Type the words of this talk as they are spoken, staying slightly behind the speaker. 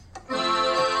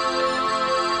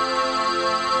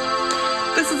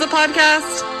is a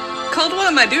podcast called What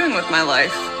Am I Doing With My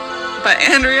Life by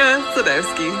Andrea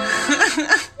Sadowski.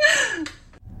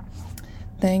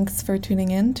 Thanks for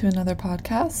tuning in to another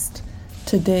podcast.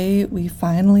 Today we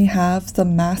finally have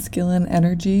some masculine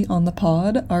energy on the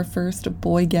pod. Our first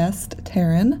boy guest,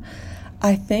 Taryn.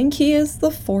 I think he is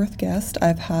the fourth guest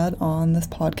I've had on this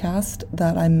podcast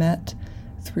that I met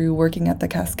through working at the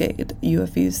Cascade,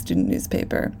 UFE's student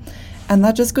newspaper. And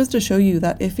that just goes to show you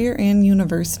that if you're in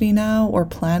university now or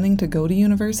planning to go to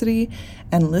university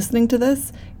and listening to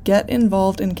this, get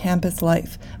involved in campus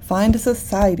life. Find a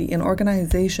society, an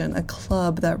organization, a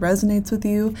club that resonates with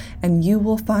you, and you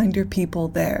will find your people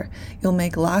there. You'll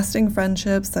make lasting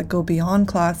friendships that go beyond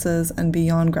classes and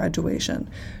beyond graduation.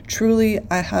 Truly,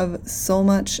 I have so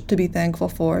much to be thankful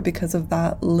for because of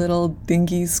that little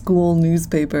dinky school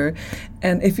newspaper.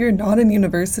 And if you're not in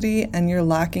university and you're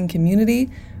lacking community,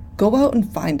 go out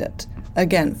and find it.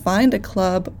 Again, find a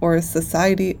club or a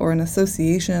society or an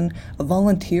association, a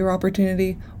volunteer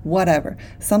opportunity, whatever.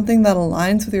 Something that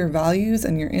aligns with your values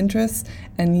and your interests,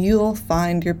 and you'll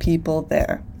find your people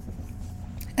there.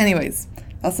 Anyways,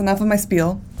 that's enough of my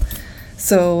spiel.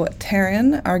 So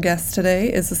Taryn, our guest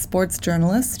today, is a sports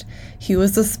journalist. He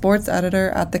was the sports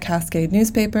editor at the Cascade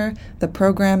newspaper, the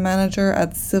program manager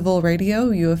at Civil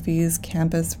Radio, UFE's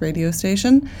campus radio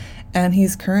station, and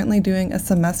he's currently doing a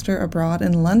semester abroad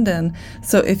in London.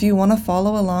 So if you want to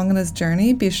follow along on his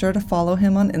journey, be sure to follow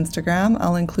him on Instagram.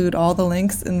 I'll include all the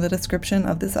links in the description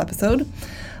of this episode.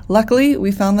 Luckily,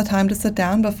 we found the time to sit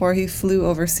down before he flew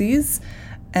overseas,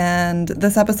 and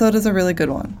this episode is a really good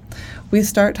one. We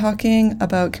start talking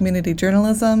about community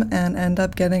journalism and end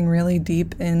up getting really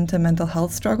deep into mental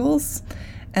health struggles.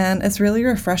 And it's really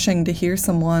refreshing to hear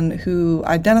someone who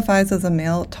identifies as a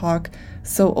male talk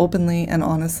so openly and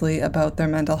honestly about their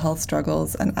mental health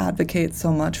struggles and advocate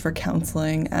so much for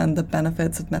counseling and the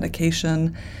benefits of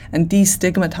medication and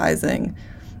destigmatizing,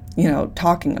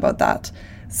 talking about that.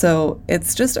 So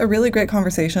it's just a really great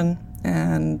conversation,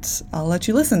 and I'll let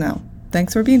you listen now.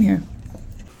 Thanks for being here.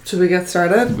 Should we get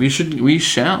started? We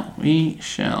shall.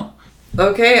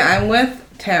 Okay, I'm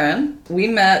with Taryn. We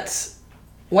met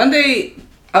one day.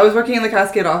 I was working in the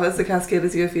Cascade office. The Cascade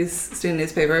is UFE's student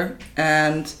newspaper,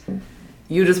 and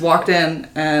you just walked in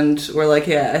and were like,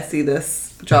 yeah, I see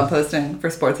this job posting for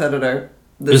sports editor.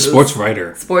 This sports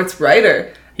writer. Sports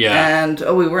writer. Yeah. And,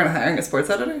 we weren't hiring a sports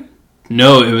editor?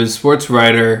 No, it was sports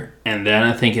writer, and then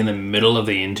I think in the middle of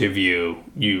the interview,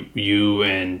 you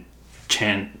and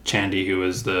Chandy, who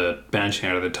was the band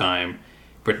chair at the time,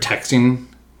 were texting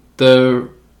the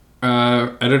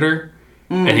editor.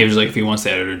 And he was like, if he wants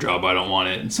the editor job, I don't want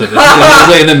it. And so this was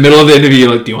like in the middle of the interview,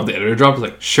 like, do you want the editor job? I was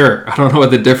like, sure. I don't know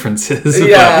what the difference is.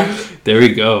 Yeah. But there we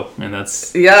go. And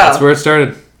that's where it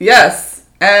started. Yes.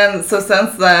 And so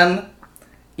since then,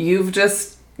 you've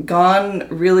just gone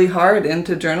really hard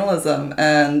into journalism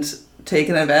and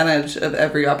taken advantage of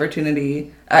every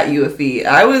opportunity at UFE.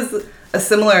 I was a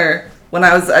similar when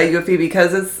I was at UFE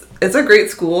because it's a great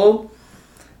school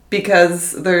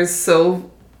because there's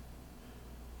so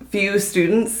few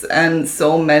students and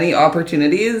so many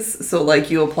opportunities. So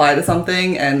like you apply to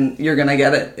something and you're going to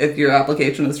get it if your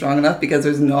application is strong enough because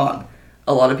there's not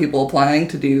a lot of people applying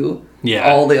to do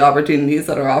all the opportunities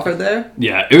that are offered there.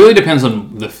 Yeah, it really depends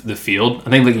on the field. I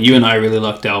think like you and I really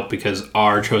lucked out because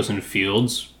our chosen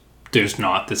fields, there's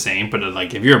not the same, but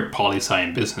like if you're a poli-sci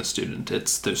and business student,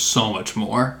 there's so much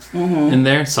more in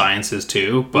there. Sciences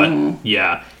too, but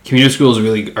yeah, community schools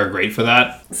really are great for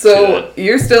that. So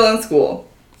you're still in school?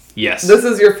 Yes. This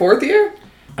is your fourth year?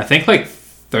 I think like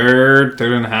third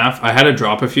and a half. I had to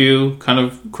drop a few kind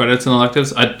of credits and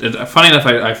electives. Funny enough,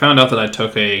 I found out that I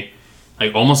took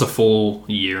almost a full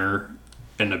year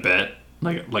and a bit,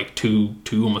 like two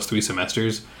almost 3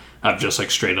 semesters of just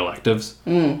like straight electives,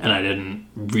 and I didn't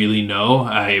really know.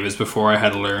 It was before I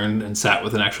had learned and sat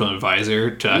with an actual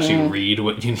advisor to actually read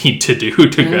what you need to do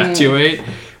to graduate.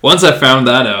 Once I found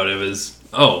that out, it was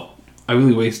I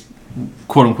really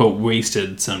quote unquote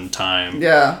wasted some time.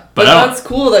 Yeah, but that's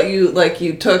cool that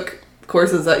you took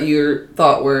courses that you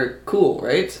thought were cool,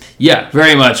 right? Yeah,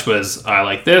 very much was. I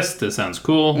like this sounds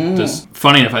cool. Just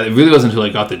funny enough, it really wasn't until I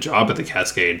got the job at the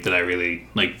Cascade that I really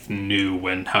knew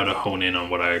how to hone in on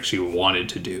what I actually wanted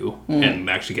to do and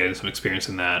actually getting some experience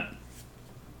in that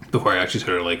before I actually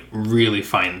started really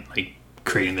find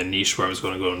creating the niche where I was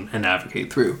going to go and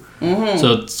navigate through.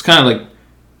 So it's kind of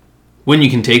when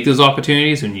you can take those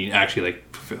opportunities and you actually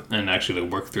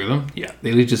work through them,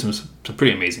 they lead to some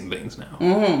pretty amazing things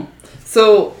now.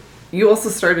 So you also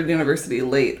started university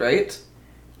late, right?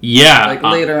 Yeah.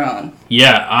 Later on.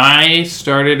 Yeah, I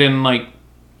started in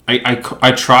I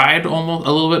I tried almost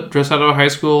a little bit just out of high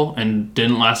school and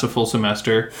didn't last a full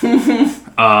semester.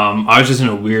 I was just in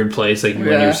a weird place. Like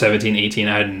when you're 17, 18,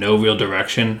 I had no real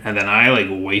direction. And then I like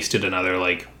wasted another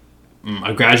like,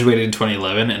 I graduated in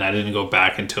 2011 and I didn't go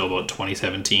back until about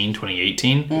 2017,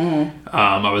 2018.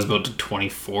 I was about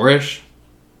 24-ish,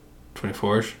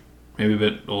 maybe a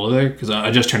bit older because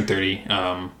I just turned 30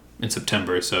 in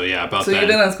September. So yeah, about that. So you've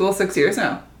been in school 6 years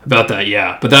now? About that,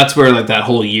 yeah. But that's where like that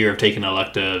whole year of taking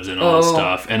electives and all this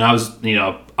stuff. And I was,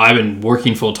 I've been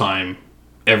working full time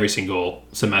every single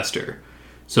semester.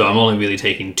 So I'm only really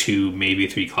taking 2, maybe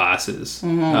 3 classes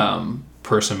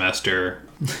per semester.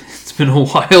 It's been a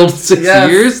wild 6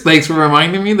 years. Thanks for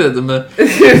reminding me that I'm the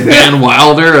Van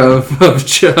Wilder of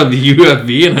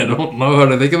UFV, and I don't know how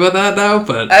to think about that now.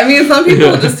 But I mean, some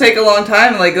people just take a long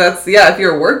time. Like that's if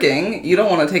you're working, you don't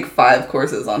want to take 5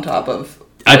 courses on top of.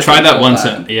 I tried that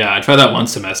I tried that one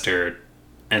semester,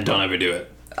 and don't ever do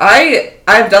it.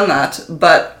 I've done that,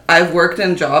 but I've worked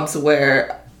in jobs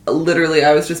where literally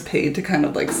I was just paid to kind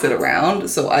of like sit around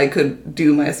so I could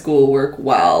do my schoolwork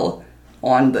while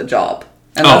on the job.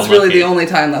 And that's really the only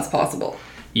time that's possible.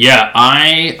 Yeah,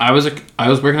 I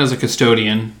was working as a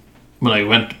custodian when I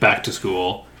went back to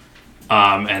school.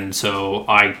 And so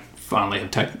I finally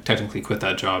have technically quit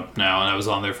that job now, and I was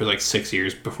on there for like 6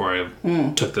 years before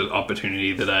I took the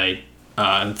opportunity that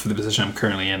for the position I'm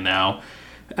currently in now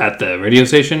at the radio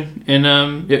station at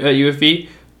UFV.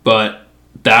 But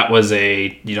that was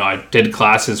I did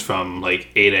classes from like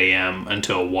 8 a.m.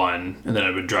 until 1, and then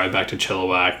I would drive back to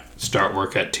Chilliwack, start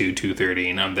work at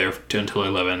 2:30, and I'm there until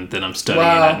 11. Then I'm studying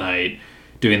at night,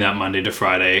 doing that Monday to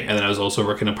Friday, and then I was also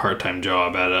working a part-time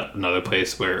job at another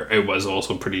place where it was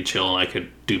also pretty chill, and I could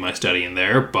do my studying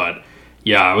there. But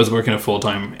yeah, I was working a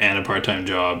full-time and a part-time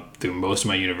job through most of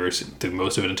my university, through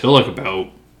most of it until like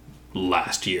about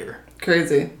last year.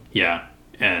 Crazy. Yeah,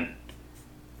 and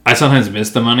I sometimes miss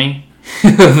the money.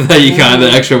 That you kind of the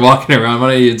extra walking around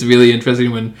money. It's really interesting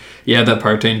when you have that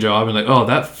part-time job and like, oh,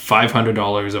 that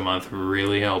 $500 a month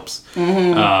really helps.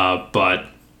 But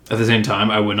at the same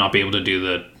time, I would not be able to do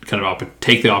the kind of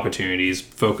take the opportunities,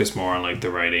 focus more on like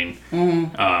the writing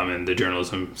and the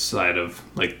journalism side of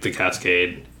like the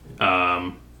Cascade,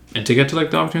 and to get to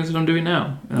like the opportunities that I'm doing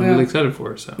now. And I'm really excited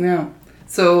for it.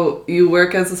 So you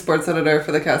work as a sports editor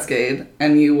for the Cascade,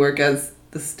 and you work as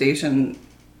the station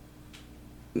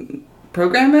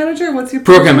program manager? What's your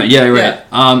program? Yeah, right.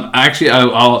 Yeah.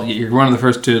 Actually, you're one of the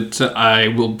first to. I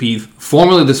will be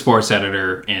formally the sports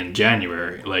editor in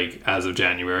January. Like as of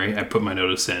January, I put my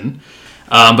notice in.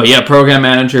 But yeah, program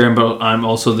manager, and I'm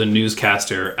also the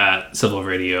newscaster at Civil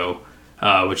Radio,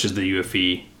 which is the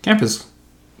UFE campus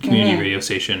community radio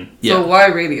station. Yeah. So why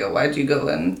radio? Why'd you go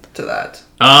into that?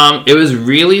 It was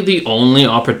really the only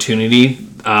opportunity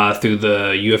through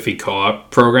the UFE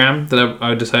co-op program that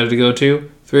I decided to go through.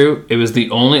 It was the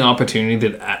only opportunity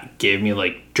that gave me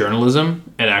like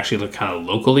journalism and actually like kind of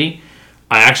locally.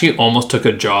 I actually almost took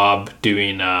a job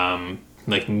doing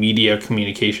like media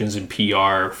communications and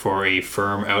PR for a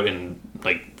firm out in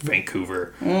like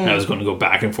Vancouver. And I was going to go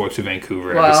back and forth to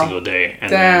Vancouver every single day. And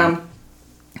damn.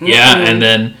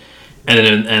 Then,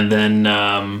 and then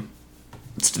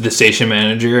the station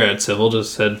manager at Civil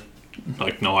just said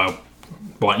like, no, I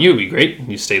want you, it'd be great.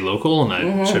 You stay local, and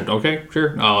I said, okay,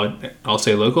 sure, I'll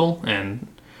stay local. And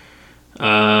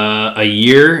a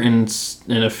year and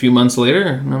a few months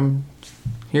later, I'm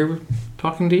here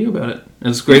talking to you about it.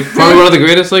 It's great, probably one of the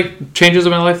greatest like changes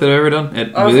of my life that I've ever done.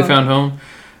 It really found home,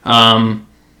 and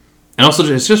also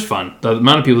it's just fun. The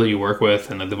amount of people that you work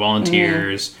with and the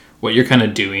volunteers, what you're kind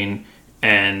of doing,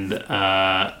 and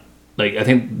like I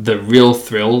think the real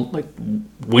thrill, like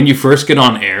when you first get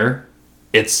on air.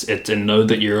 It's to know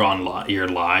that you're you're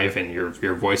live and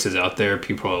your voice is out there.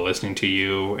 People are listening to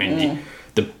you, and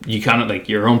you kind of like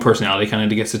your own personality kind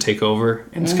of gets to take over.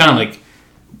 And it's kind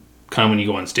of when you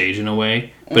go on stage in a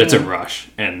way, but it's a rush,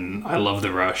 and I love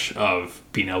the rush of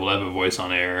being able to have a voice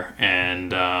on air,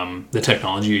 and the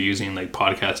technology you're using, like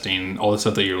podcasting, all the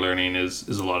stuff that you're learning is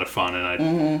a lot of fun,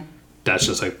 and that's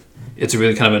just like it's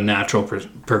really kind of a natural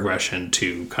progression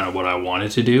to kind of what I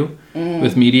wanted to do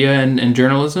with media and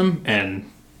journalism.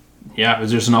 And yeah, it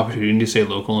was just an opportunity to stay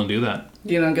local and do that.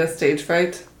 You don't get stage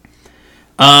fright?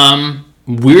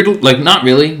 Weird, like not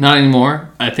really, not anymore.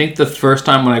 I think the first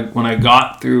time when I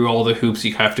got through all the hoops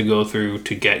you have to go through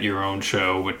to get your own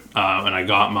show, and I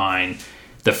got mine,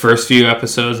 the first few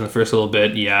episodes and the first little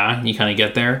bit, you kind of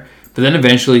get there. But then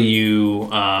eventually you,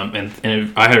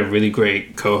 and I had a really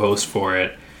great co-host for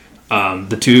it.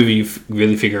 The two of you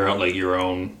really figure out like your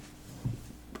own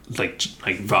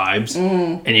vibes,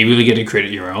 and you really get to create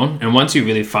it your own. And once you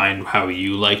really find how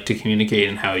you like to communicate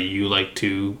and how you like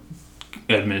to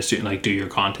administer and like do your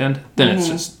content, then it's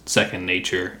just second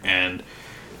nature. And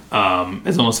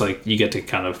it's almost like you get to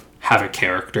kind of have a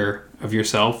character of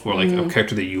yourself, or like a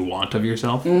character that you want of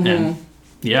yourself. And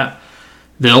yeah,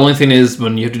 the only thing is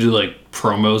when you have to do like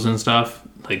promos and stuff,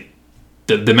 like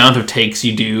the amount of takes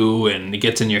you do and it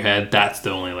gets in your head, that's the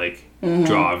only like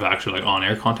draw of actually like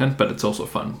on-air content. But it's also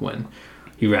fun when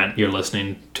you're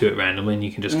listening to it randomly and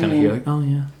you can just kind of hear like, oh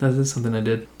yeah, that is something I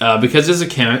did. Because it's a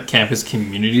campus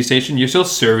community station, you're still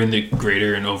serving the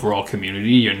greater and overall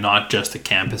community. You're not just the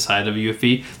campus side of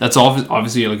UFE. That's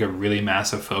obviously like a really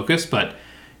massive focus, but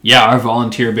yeah, our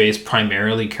volunteer base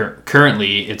primarily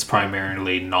currently it's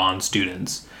primarily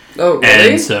non-students. Oh,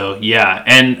 really? And so yeah,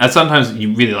 and sometimes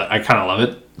you really I kind of love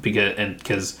it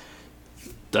because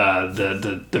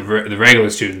the regular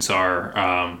students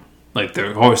are like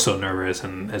they're always so nervous,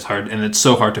 and it's hard, and it's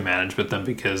so hard to manage with them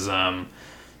because at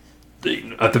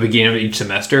the beginning of each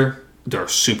semester they're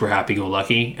super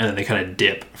happy-go-lucky, and then they kind of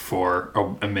dip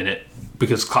for a minute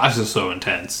because class is so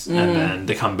intense, and then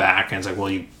they come back and it's like, well,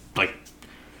 you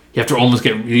have to almost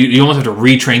you almost have to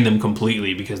retrain them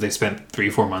completely because they spent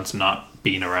 3-4 months not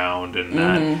being around, and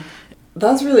that.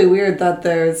 That's really weird that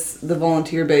there's the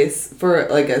volunteer base for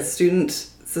like a student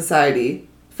society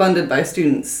funded by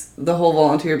students. The whole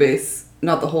volunteer base,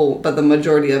 not the whole, but the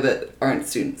majority of it aren't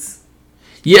students.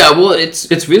 Yeah, well,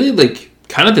 it's really like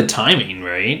kind of the timing,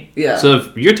 right? Yeah. So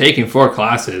if you're taking 4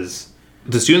 classes,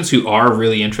 the students who are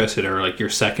really interested are like your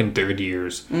second, third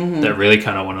years that really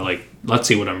kind of want to like, let's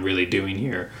see what I'm really doing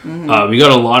here. We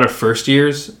got a lot of first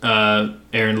years.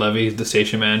 Aaron Levy, the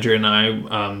station manager, and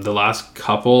I, the last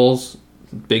couples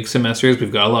big semesters,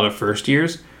 we've got a lot of first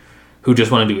years who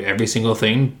just want to do every single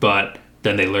thing, but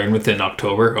then they learn within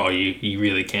October, oh, you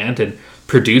really can't. And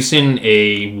producing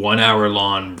a 1 hour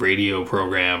long radio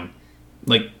program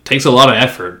like takes a lot of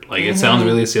effort. Like it sounds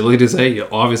really silly to say,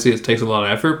 obviously it takes a lot of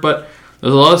effort, but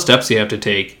there's a lot of steps you have to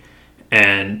take,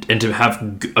 and to have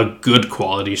a good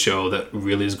quality show that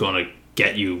really is going to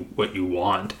get you what you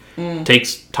want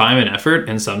takes time and effort,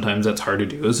 and sometimes that's hard to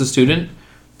do as a student.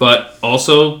 But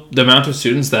also the amount of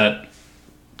students that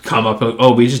come up and,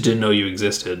 oh, we just didn't know you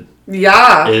existed.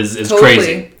 Yeah, is totally.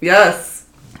 Crazy. Yes.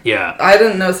 Yeah. I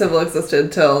didn't know Civil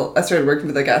existed till I started working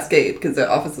for the Cascade because the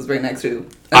office is right next to.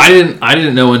 I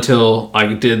didn't know until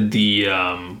I did the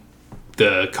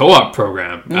co-op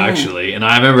program actually, and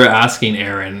I remember asking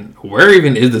Aaron, where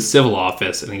even is the Civil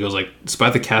office? And he goes like, it's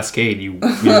by the Cascade.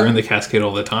 You're in the Cascade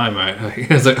all the time. I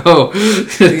was like, oh,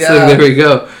 so there we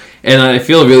go. And I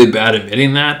feel really bad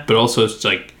admitting that, but also it's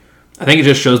like, I think it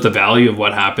just shows the value of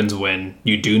what happens when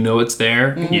you do know it's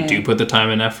there, and you do put the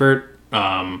time and effort.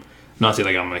 Not saying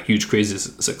like I'm a huge crazy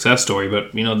success story,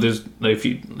 but you know, there's like, if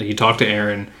you talk to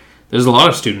Aaron, there's a lot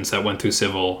of students that went through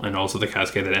Civil and also the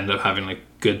Cascade that end up having like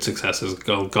good successes,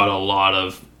 got a lot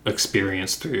of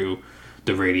experience through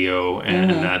the radio, and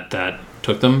that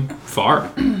took them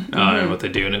far in what they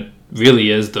do. And it really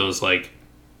is those like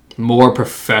more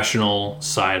professional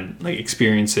side like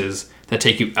experiences that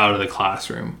take you out of the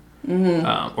classroom.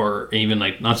 Or even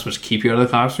like not so much keep you out of the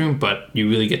classroom, but you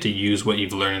really get to use what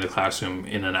you've learned in the classroom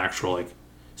in an actual like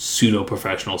pseudo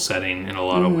professional setting in a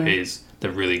lot of ways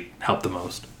that really help the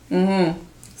most.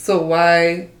 So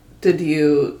why did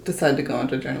you decide to go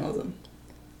into journalism?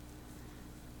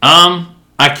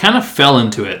 I kind of fell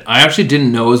into it. I actually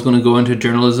didn't know I was going to go into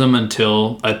journalism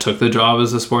until I took the job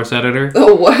as a sports editor.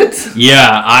 Oh, what?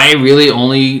 Yeah,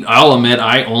 I'll admit,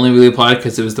 I only really applied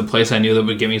because it was the place I knew that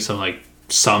would give me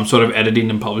some sort of editing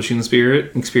and publishing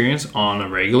experience on a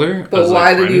regular. But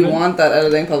why did you want that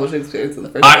editing publishing experience in the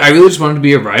first place? I really just wanted to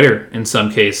be a writer in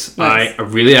some case. Nice. I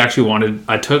really actually wanted,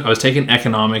 I was taking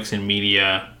economics and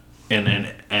media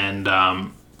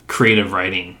and creative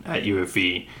writing at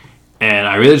UFE. And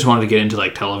I really just wanted to get into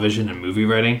like television and movie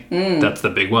writing. That's the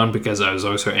big one because I was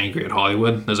always so angry at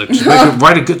Hollywood. I was like, just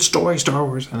write a good story, Star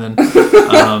Wars. And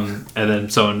then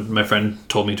so my friend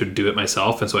told me to do it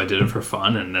myself, and so I did it for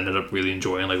fun and ended up really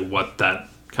enjoying like what that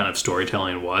kind of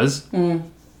storytelling was.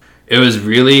 It was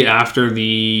really after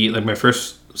my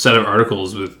first set of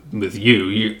articles with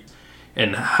you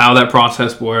and how that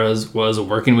process was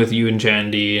working with you and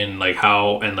Jandy, and like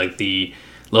how and like the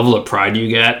level of pride you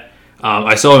get.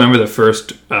 I still remember the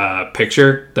first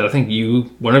picture that I think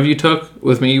one of you took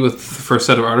with me with the first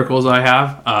set of articles I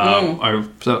have.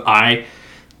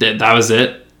 That was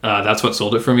it. That's what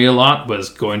sold it for me a lot, was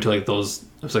going to like those.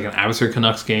 It was like an Abbotsford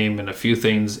Canucks game and a few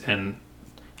things, and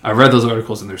I read those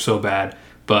articles and they're so bad,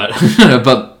 but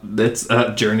it's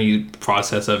a journey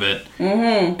process of it,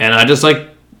 and I just like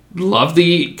love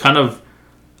the kind of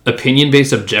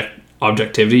opinion-based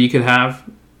objectivity you could have.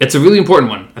 It's a really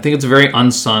important one. I think it's a very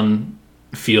unsung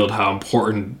field how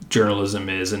important journalism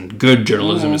is, and good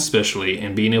journalism especially,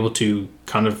 and being able to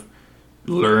kind of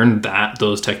learn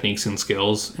those techniques and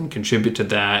skills and contribute to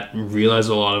that, and realize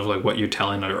a lot of like what you're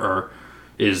telling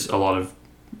is a lot of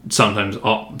sometimes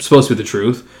supposed to be the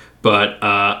truth, but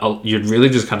you're really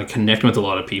just kind of connecting with a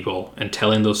lot of people and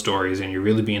telling those stories, and you're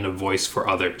really being a voice for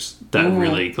others. That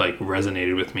really like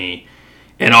resonated with me.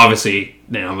 And obviously,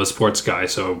 I'm a sports guy,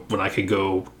 so when I could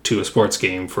go to a sports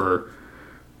game for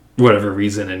whatever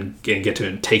reason and get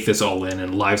to take this all in,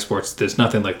 and live sports, there's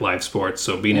nothing like live sports.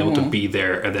 So being able to be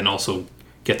there and then also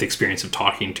get the experience of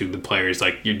talking to the players,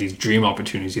 like these dream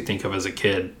opportunities you think of as a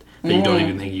kid that you don't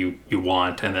even think you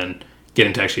want, and then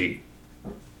getting to actually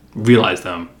realize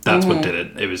them. That's what did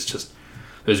it. It was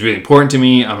really important to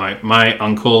me. My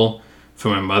uncle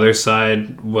from my mother's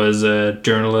side was a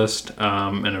journalist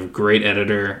and a great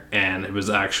editor, and it was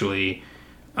actually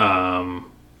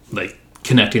like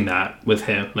connecting that with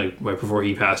him, like right before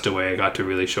he passed away, I got to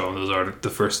really show him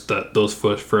those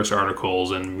first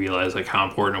articles, and realize like how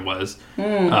important it was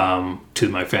to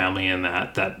my family, and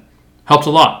that helped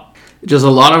a lot. It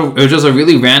was just a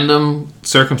really random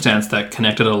circumstance that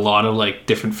connected a lot of like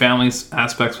different families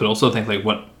aspects, but also I think like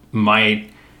what my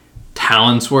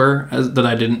talents were that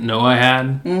I didn't know I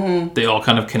had. They all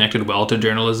kind of connected well to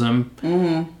journalism,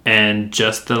 and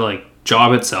just the like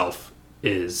job itself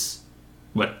is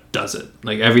what does it.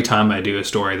 Like every time I do a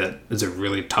story that is a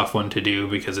really tough one to do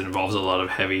because it involves a lot of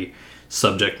heavy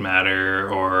subject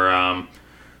matter, or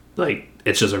like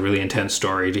it's just a really intense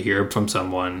story, to hear from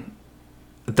someone,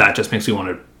 that just makes me want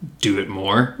to do it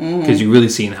more, because you're really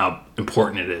seeing how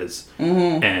important it is,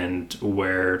 and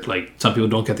where like some people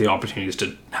don't get the opportunities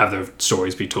to have their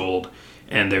stories be told,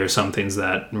 and there are some things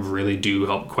that really do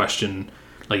help question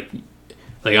like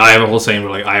I have a whole saying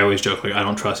where like I always joke like I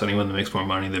don't trust anyone that makes more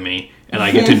money than me, and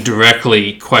I get to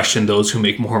directly question those who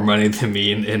make more money than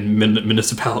me in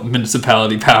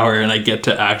municipality power, and I get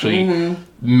to actually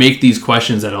make these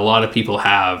questions that a lot of people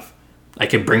have. I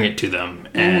can bring it to them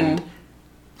and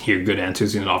hear good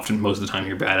answers, and often most of the time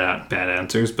hear bad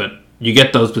answers, but you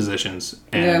get those positions,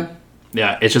 and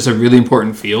yeah, it's just a really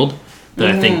important field that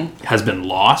I think has been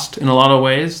lost in a lot of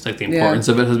ways. Like the importance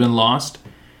of it has been lost.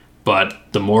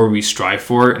 But the more we strive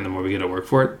for it and the more we get to work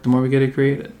for it, the more we get to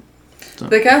create it. So.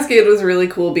 The Cascade was really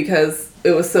cool because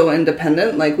it was so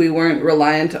independent. Like, we weren't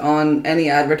reliant on any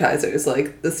advertisers.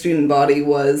 Like, the student body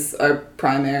was our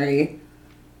primary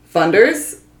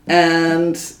funders.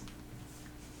 And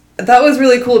that was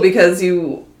really cool because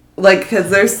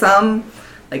because there's some,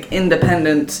 like,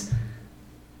 independent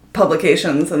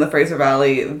publications in the Fraser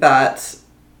Valley that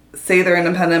say they're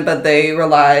independent, but they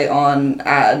rely on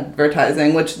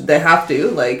advertising, which they have to.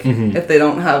 Like, if they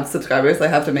don't have subscribers, they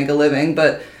have to make a living.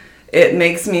 But it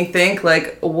makes me think,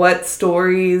 like, what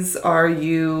stories are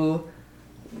you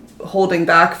holding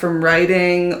back from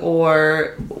writing,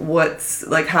 or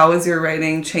how is your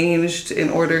writing changed in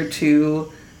order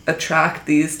to attract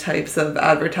these types of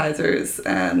advertisers?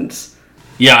 And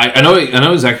yeah, I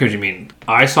know exactly what you mean.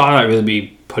 I saw that really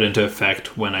be put into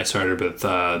effect when I started with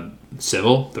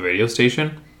Civil, the radio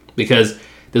station, because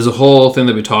there's a whole thing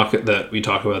that we talk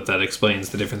about that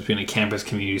explains the difference between a campus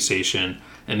community station,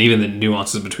 and even the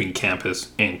nuances between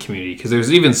campus and community, because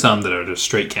there's even some that are just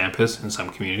straight campus and some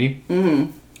community,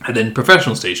 and then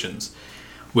professional stations,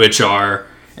 which are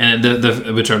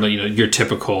your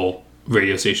typical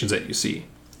radio stations that you see,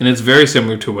 and it's very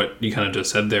similar to what you kind of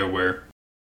just said there, where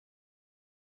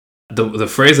the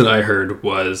phrase that I heard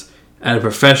was, at a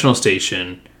professional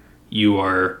station, you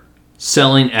are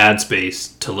selling ad space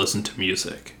to listen to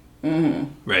music,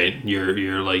 right?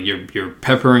 You're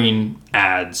peppering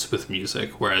ads with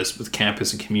music, whereas with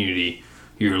campus and community,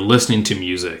 you're listening to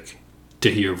music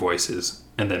to hear voices,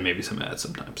 and then maybe some ads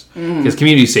sometimes. Because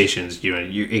community stations,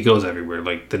 it goes everywhere.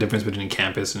 Like, the difference between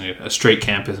campus and a straight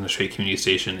campus and a straight community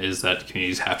station is that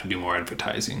communities have to do more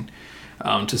advertising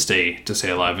to stay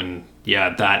alive. And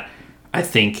yeah, that I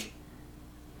think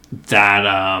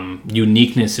that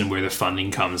uniqueness in where the funding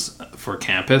comes for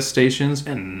campus stations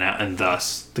and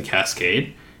thus the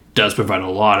Cascade does provide a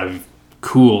lot of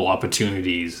cool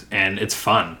opportunities, and it's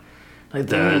fun. Like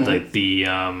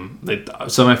some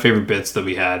of my favorite bits that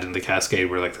we had in the Cascade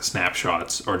were like the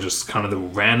snapshots, or just kind of the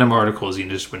random articles you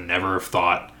just would never have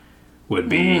thought would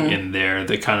be in there.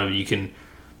 That kind of, you can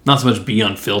not so much be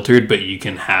unfiltered, but you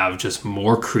can have just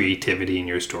more creativity in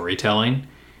your storytelling.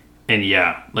 And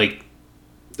yeah, like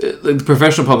the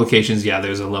professional publications,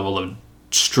 there's a level of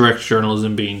strict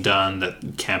journalism being done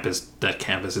that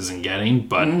campus isn't getting,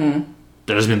 but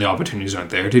That doesn't mean the opportunities aren't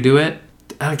there to do it.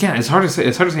 And again, it's hard to say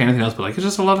anything else, but like, it's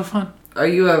just a lot of fun. Are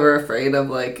you ever afraid of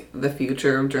like the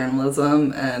future of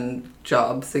journalism and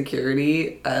job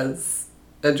security as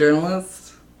a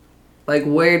journalist? Like,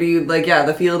 where do you, like,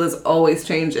 the field is always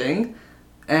changing.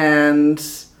 And,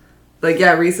 like,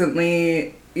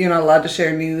 recently you're not allowed to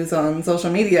share news on social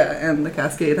media, and the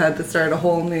Cascade had to start a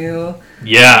whole new...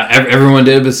 Yeah, everyone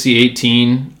did with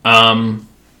C18. I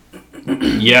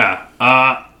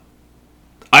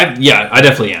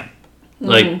definitely am.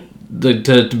 Like,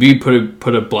 to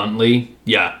put it bluntly,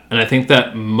 yeah. And I think that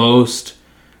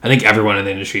everyone in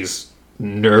the industry is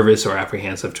nervous or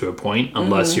apprehensive to a point,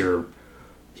 unless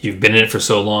you've been in it for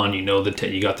so long, you know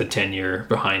you got the tenure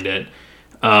behind it.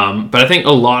 But I think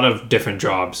a lot of different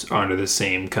jobs are under the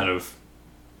same kind of,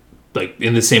 like,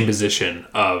 in the same position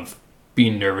of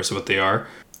being nervous of what they are.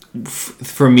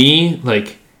 For me,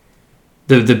 like,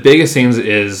 the biggest things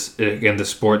is, in the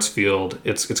sports field,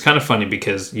 it's kind of funny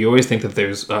because you always think that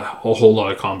there's a whole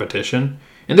lot of competition.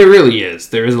 And there really is.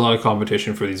 There is a lot of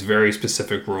competition for these very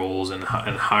specific roles and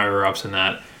higher ups and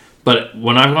that. But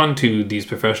when I've gone to these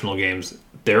professional games,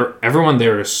 everyone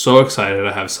there is so excited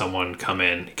to have someone come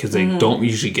in because they don't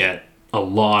usually get a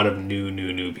lot of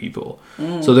new people.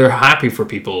 So they're happy for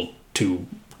people to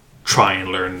try and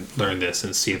learn this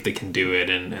and see if they can do it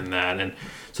and that. And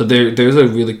so there's a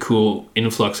really cool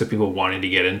influx of people wanting to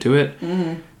get into it.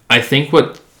 I think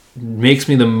what makes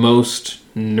me the most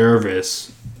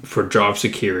nervous for job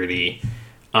security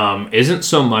isn't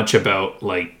so much about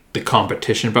like the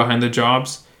competition behind the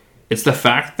jobs. It's the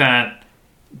fact that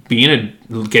getting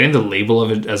the label of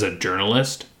it as a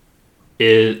journalist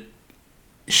isn't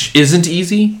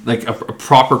easy. Like a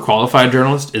proper qualified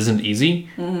journalist isn't easy,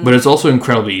 but it's also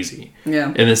incredibly easy. Yeah.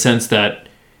 In the sense that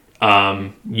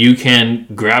you can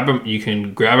grab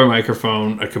a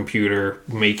microphone, a computer,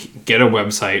 get a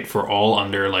website for all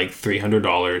under like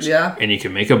 $300. Yeah. And you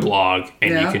can make a blog,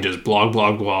 and you can just blog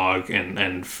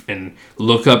and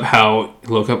look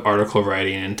up article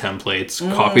writing and templates,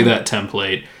 copy that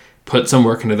template, put some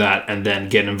work into that, and then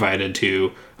get invited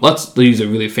to, let's use a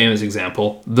really famous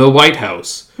example, the White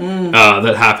House.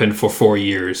 That happened for 4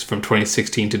 years, from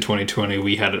 2016 to 2020.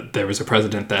 There was a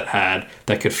president that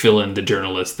could fill in the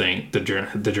journalist thing, the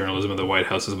journalism of the White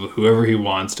House is whoever he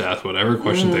wants to ask whatever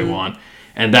questions they want,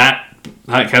 and that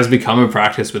has become a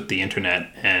practice with the internet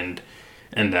and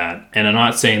that. And I'm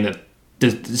not saying that.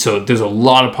 So there's a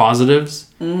lot of positives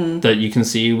that you can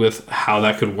see with how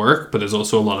that could work, but there's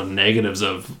also a lot of negatives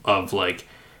of like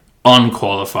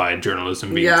unqualified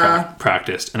journalism being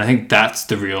practiced. And I think that's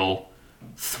the real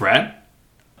threat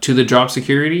to the job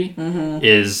security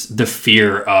is the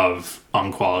fear of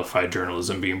unqualified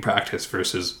journalism being practiced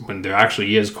versus when there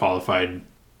actually is qualified,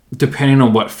 depending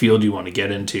on what field you want to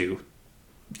get into,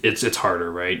 it's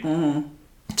harder, right?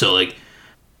 So like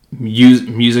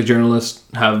music journalists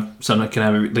can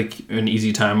have like an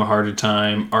easy time, a harder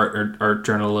time. Art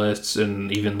journalists, and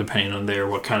even depending on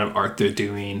what kind of art they're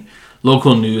doing.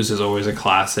 Local news is always a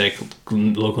classic.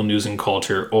 Local news and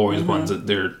culture always ones that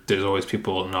there's always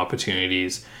people and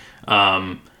opportunities.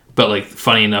 But like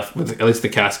funny enough, with at least the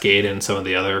Cascade and some of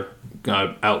the other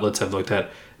outlets I've looked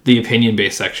at, the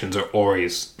opinion-based sections are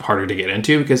always harder to get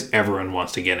into because everyone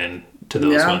wants to get into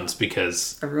those ones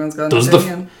because everyone's got an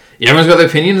opinion. Everyone's got their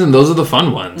opinions, and those are the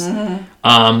fun ones.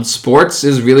 Sports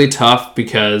is really tough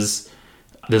because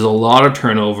there's a lot of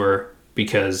turnover,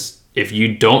 because if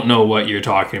you don't know what you're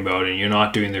talking about and you're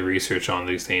not doing the research on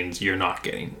these things, you're not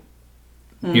getting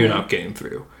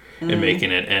through and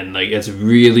making it. And like, it's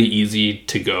really easy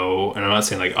to go, and I'm not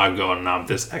saying like I go and I'm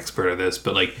this expert at this,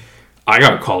 but like I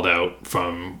got called out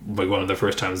from like one of the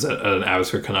first times at an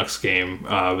Abbotsford Canucks game.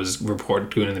 I was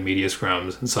doing in the media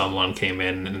scrums, and someone came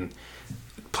in, and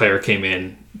player came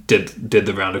in, did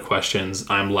the round of questions.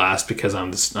 I'm last because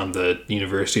I'm the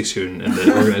university student, and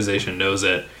the organization knows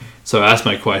it. So I asked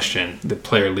my question, the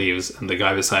player leaves, and the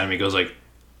guy beside me goes like,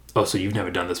 "Oh, so you've never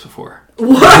done this before?"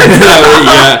 What?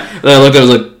 Yeah. And I looked, I was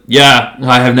like, "Yeah,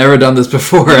 I have never done this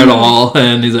before at all."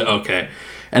 And he's like, "Okay."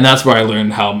 And that's where I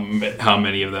learned how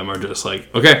many of them are just like,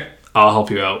 "Okay, I'll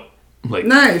help you out." Like,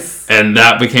 nice. And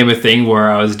that became a thing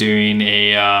where I was doing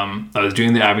the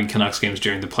Abbotsford Canucks games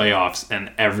during the playoffs, and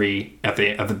at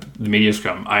the media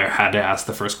scrum, I had to ask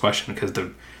the first question because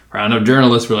the round of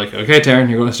journalists were like, "Okay, Taryn,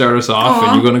 you're going to start us off,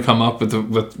 and you're going to come up with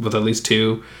at least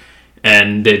two."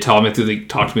 And they talked to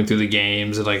me through the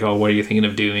games, and like, "Oh, what are you thinking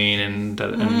of doing?" And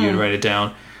you'd write it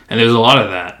down. And there's a lot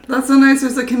of that. That's so nice.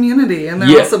 There's a community, and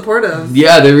they're all supportive.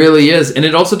 Yeah, there really is. And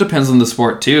it also depends on the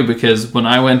sport, too, because when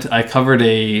I covered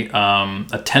a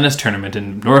tennis tournament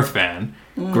in North Van,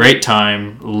 Great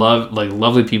time,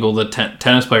 lovely people. The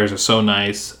tennis players are so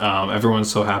nice. Everyone's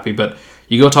so happy, but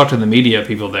you go talk to the media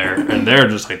people there, and they're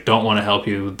just like don't want to help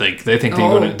you. Like they think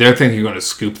they're thinking you're going to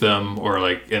scoop them, or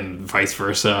like and vice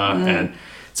versa. And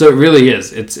so it really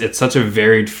is. It's such a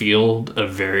varied field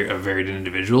of varied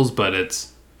individuals, but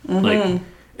it's like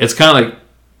it's kind of like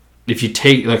if you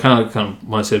take like kind of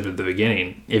what I said at the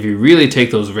beginning. If you really take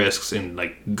those risks and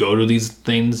like go to these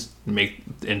things,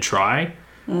 and try.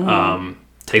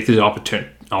 Take these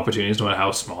opportunities, no matter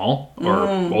how small or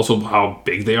also how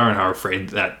big they are and how afraid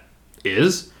that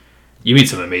is. You meet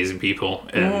some amazing people,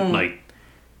 and like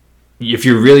if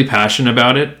you're really passionate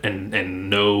about it and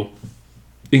know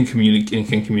and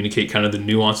can communicate kind of the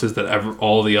nuances that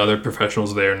all the other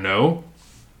professionals there know,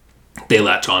 they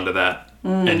latch onto that,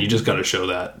 and you just got to show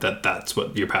that's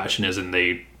what your passion is, and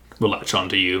they will latch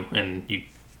onto you, and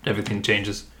everything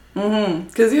changes.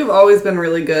 Because you've always been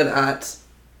really good at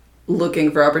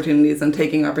looking for opportunities and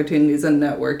taking opportunities and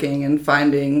networking and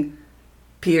finding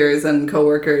peers and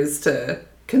coworkers to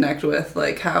connect with.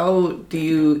 Like, how do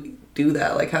you do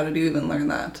that? Like, how did you even learn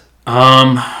that?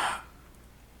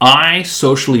 I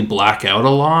socially black out a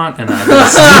lot, and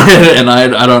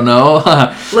I don't know.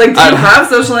 Like, do you have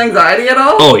social anxiety at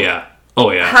all? Oh yeah.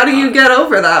 How do you get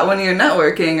over that when you're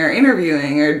networking or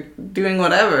interviewing or doing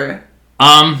whatever?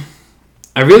 I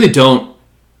really don't.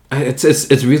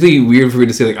 It's really weird for me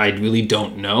to say, like, I really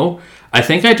don't know. I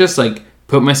think I just, like,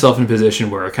 put myself in a position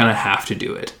where I kind of have to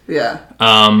do it. Yeah.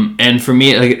 And for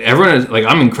me, like, everyone is, like,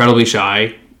 I'm incredibly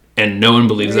shy, and no one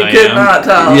believes I am. You could not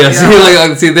tell.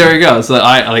 Yeah, see, there we go. So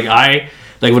I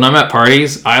when I'm at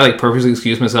parties, I, like, purposely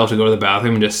excuse myself to go to the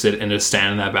bathroom and just sit and just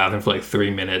stand in that bathroom for, like,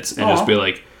 3 minutes and just be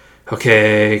like,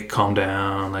 okay, calm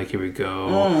down, like, here we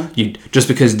go. You just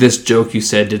because this joke you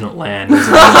said didn't land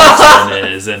doesn't mean the next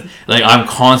one is. And, like, I'm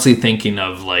constantly thinking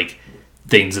of, like,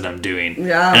 things that I'm doing.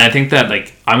 Yeah. And I think that,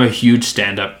 like, I'm a huge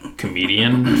stand-up comedy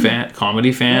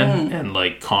fan, and,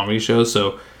 like, comedy shows.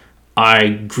 So I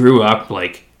grew up,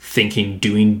 like, thinking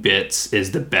doing bits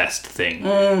is the best thing.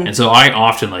 And so I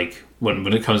often, like, when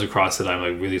it comes across that I'm,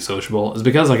 like, really sociable, it's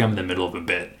because, like, I'm in the middle of a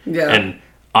bit. Yeah. And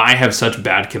I have such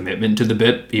bad commitment to the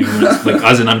bit, even when it's, like,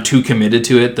 as in I'm too committed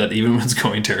to it that even when it's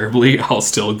going terribly, I'll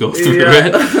still go through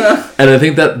it. And I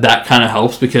think that kind of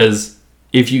helps, because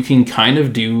if you can kind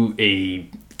of do a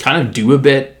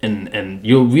bit and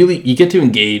you get to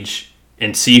engage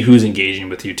and see who's engaging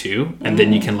with you too, and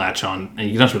then you can latch on, and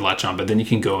you don't have to latch on, but then you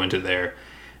can go into there.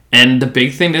 And the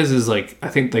big thing is like, I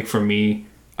think, like, for me,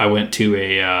 I went to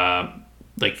a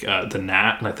the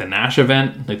NASH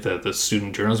event, like the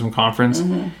Student Journalism Conference.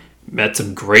 Met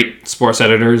some great sports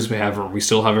editors. We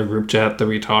still have a group chat that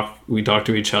we talk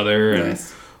to each other.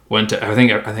 Nice. And went to, I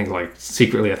think like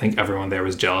secretly, I think everyone there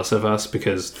was jealous of us,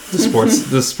 because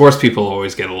the sports people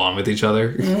always get along with each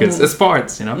other because it's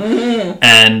sports, you know.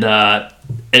 And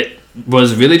it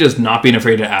was really just not being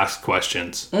afraid to ask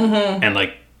questions and,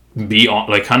 like, be on,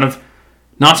 like, kind of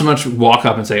not so much walk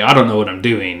up and say I don't know what I'm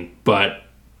doing, but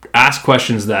ask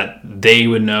questions that they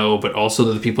would know, but also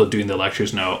that the people doing the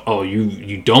lectures know. Oh,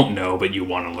 you don't know, but you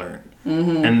want to learn,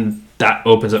 and that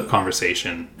opens up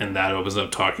conversation, and that opens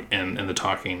up talking. And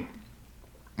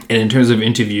in terms of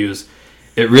interviews,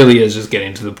 it really is just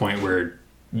getting to the point where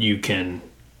you can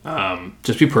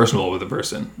just be personable with the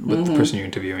person you're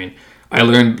interviewing. I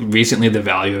learned recently the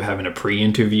value of having a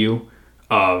pre-interview,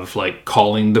 of, like,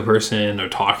 calling the person or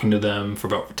talking to them for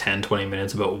about 10-20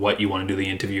 minutes about what you want to do the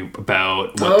interview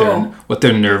about, what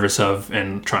they're nervous of,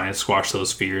 and try and squash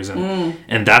those fears.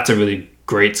 And that's a really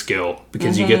great skill,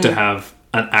 because you get to have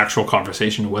an actual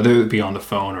conversation, whether it be on the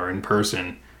phone or in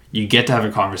person. You get to have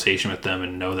a conversation with them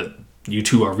and know that you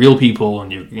two are real people,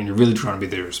 and you're really trying to be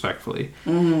there respectfully.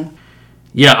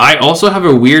 Yeah, I also have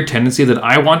a weird tendency that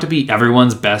I want to be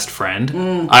everyone's best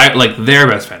friend. I like their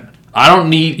best friend. I don't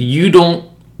need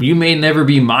you may never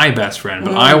be my best friend,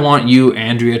 but I want you,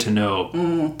 Andrea, to know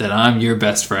that I'm your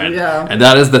best friend. Yeah. And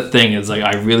that is the thing, is, like,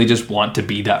 I really just want to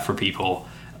be that for people.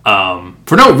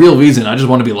 For no real reason. I just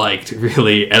want to be liked,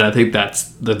 really. And I think that's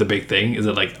the big thing, is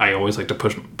that, like, I always like to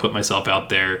put myself out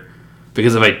there,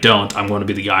 because if I don't, I'm going to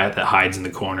be the guy that hides in the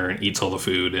corner and eats all the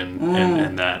food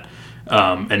and that.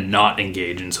 And not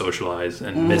engage and socialize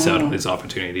and miss out on these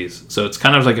opportunities. So it's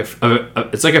kind of like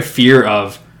it's like a fear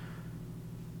of,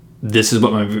 this is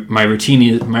what my routine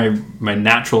is, my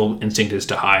natural instinct is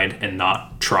to hide and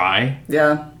not try.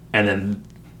 Yeah. And then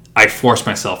I force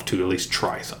myself to at least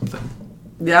try something.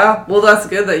 Yeah. Well, that's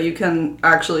good that you can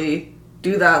actually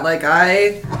do that. Like,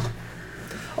 I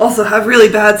also have really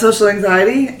bad social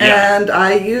anxiety, and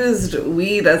I used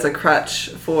weed as a crutch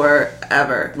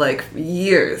forever, like,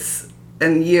 years.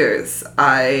 and years.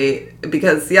 I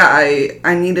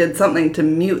needed something to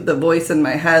mute the voice in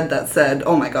my head that said,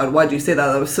 "Oh my God, why'd you say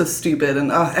that? That was so stupid,"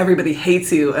 and everybody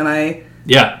hates you. And I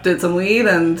did some weed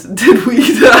and did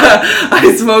weed.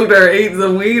 I smoked or ate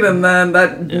some weed, and then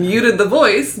that muted the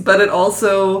voice, but it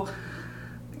also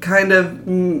kind of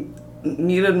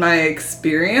muted my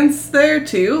experience there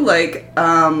too. Like,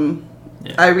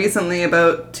 I recently,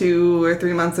 about 2 or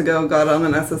 3 months ago, got on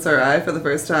an SSRI for the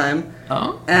first time.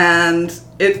 Oh. And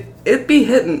it be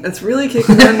hitting. It's really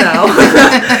kicking in now.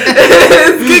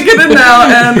 It's kicking in now,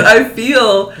 and I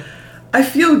feel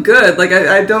good. Like,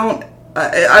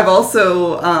 I've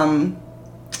also,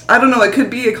 I don't know, it could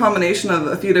be a combination of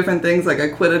a few different things. Like, I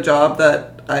quit a job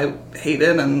that I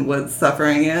hated and was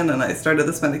suffering in, and I started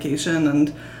this medication,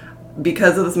 and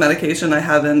because of this medication,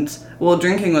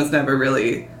 drinking was never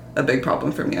really a big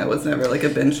problem for me. I was never like a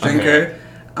binge drinker.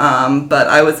 But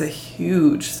I was a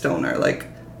huge stoner, like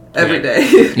every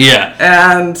day. Yeah.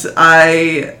 And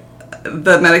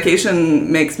the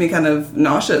medication makes me kind of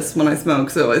nauseous when I smoke.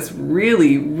 So it's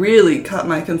really, really cut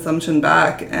my consumption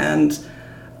back. And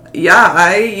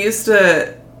I used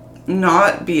to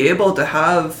not be able to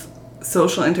have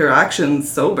social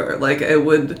interactions sober. Like, it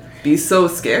would be so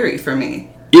scary for me.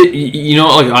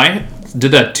 I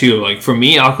did that too. Like, for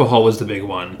me, alcohol was the big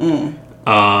one.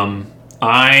 I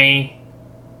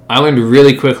learned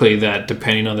really quickly that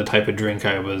depending on the type of drink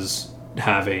I was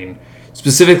having,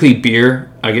 specifically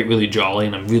beer, I get really jolly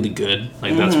and I'm really good.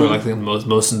 Like, that's where like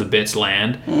most of the bits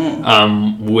land.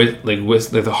 With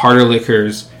the harder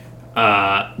liquors,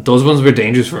 those ones were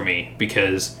dangerous for me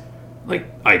because like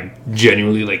I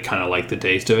genuinely like kind of like the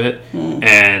taste of it,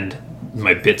 and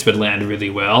my bits would land really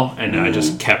well, and I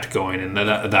just kept going, and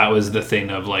that was the thing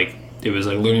of like, it was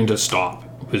like learning to stop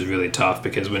was really tough,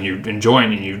 because when you're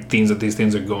enjoying and these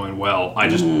things are going well, I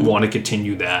just want to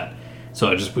continue that, so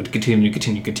I just would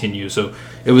continue. So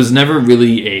it was never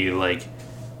really a like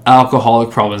alcoholic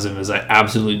problems, as I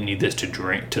absolutely need this to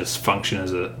drink to function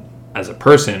as a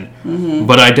person,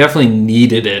 but I definitely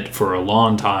needed it for a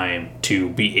long time to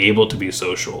be able to be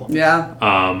social.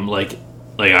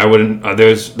 Like I wouldn't.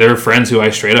 There are friends who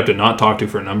I straight up did not talk to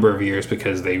for a number of years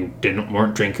because they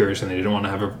weren't drinkers and they didn't want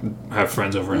to have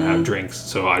friends over and have drinks.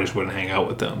 So I just wouldn't hang out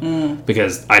with them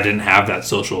because I didn't have that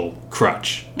social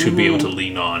crutch to be able to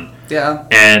lean on. Yeah.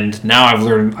 And now I've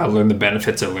learned the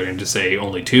benefits of learning to say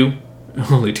only two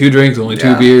drinks, only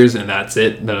 2 beers, and that's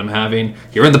it that I'm having.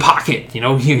 You're in the pocket,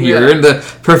 you're in the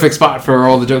perfect spot for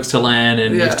all the jokes to land,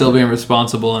 and you're still being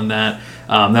responsible in that.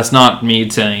 That's not me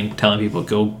telling people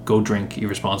go drink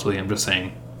irresponsibly. I'm just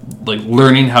saying, like,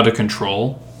 learning how to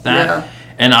control that. Yeah.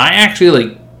 And I actually,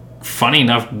 like, funny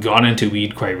enough, got into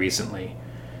weed quite recently.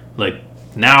 Like,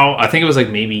 now, I think it was like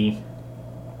 2020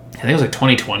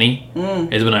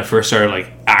 is when I first started like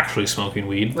actually smoking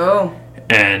weed. Oh.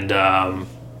 And I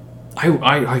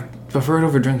prefer it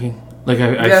over drinking. Like,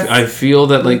 I feel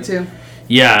that, like, me too.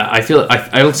 Yeah, I feel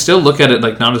I still look at it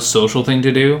like not a social thing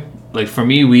to do. Like, for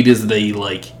me, weed is the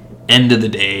like end of the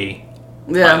day.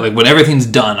 Yeah. Like when everything's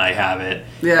done, I have it.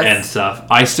 Yes. And stuff.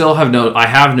 I still have I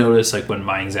have noticed, like, when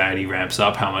my anxiety ramps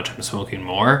up, how much I'm smoking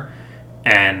more,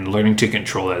 and learning to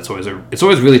control that. It's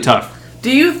always really tough.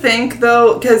 Do you think,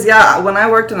 though, because when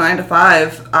I worked a 9 to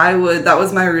 5, that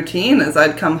was my routine, is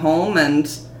I'd come home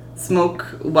and smoke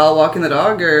while walking the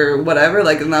dog or whatever,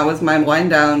 like, and that was my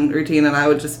wind down routine, and I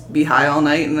would just be high all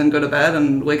night and then go to bed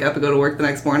and wake up and go to work the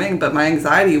next morning. But my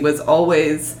anxiety was I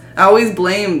always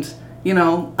blamed,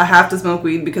 I have to smoke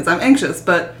weed because I'm anxious.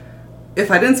 But if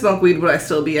I didn't smoke weed, would I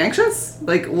still be anxious?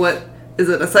 Like, what is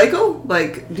it, a cycle?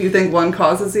 Like, do you think one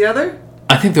causes the other?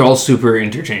 I think they're all super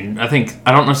interchangeable. I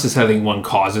don't necessarily think one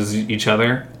causes each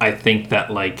other. I think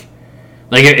that like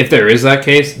if there is that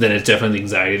case, then it's definitely the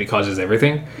anxiety that causes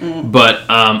everything. But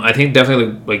I think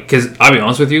definitely, like, because I'll be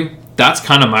honest with you, that's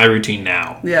kind of my routine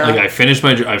now. Yeah. Like, I finish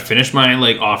my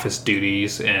like office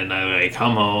duties, and I like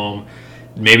come home,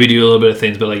 maybe do a little bit of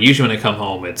things, but like usually when I come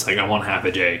home, it's like I want half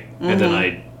a J, and then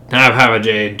I have half a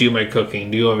J, do my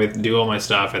cooking, do all my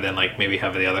stuff, and then like maybe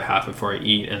have the other half before I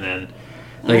eat, and then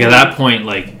like at that point,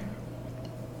 like,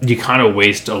 you kind of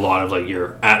waste a lot of like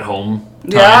your at home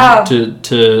time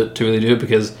to really do it,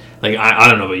 because like I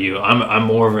don't know about you, I'm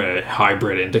more of a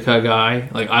hybrid indica guy.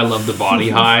 Like, I love the body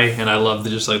high, and I love to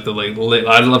just like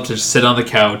I'd love to just sit on the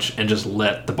couch and just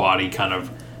let the body kind of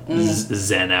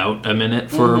zen out a minute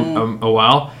for a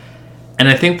while. And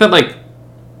I think that, like,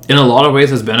 in a lot of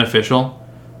ways it's beneficial.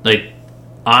 Like,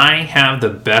 I have the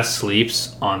best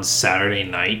sleeps on Saturday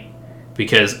night,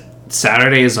 because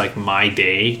Saturday is like my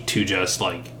day to just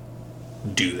like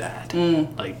do that.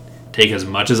 Like, take as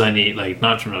much as I need, like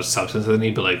not as much substance as I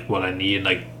need, but like what I need,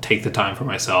 like take the time for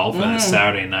myself. And then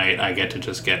Saturday night, I get to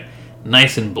just get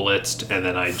nice and blitzed, and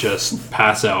then I just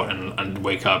pass out and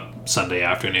wake up Sunday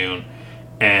afternoon.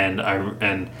 And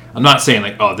I'm not saying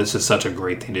like, oh, this is such a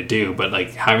great thing to do, but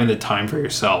like having the time for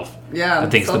yourself, I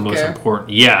think is the most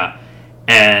important. Yeah,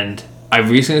 and I've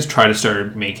recently tried to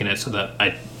start making it so that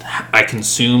I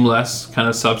consume less kind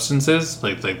of substances,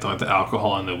 like the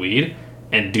alcohol and the weed,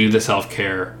 and do the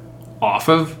self-care off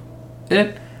of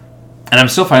it. And I'm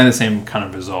still finding the same kind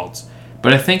of results,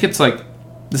 but I think it's like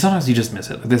sometimes you just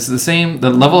miss it. Like, this is the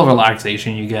level of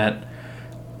relaxation you get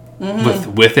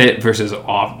with it versus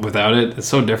off without it. It's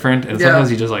so different, and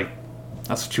sometimes you just like,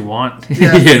 that's what you want.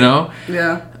 You know.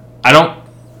 Yeah. I don't,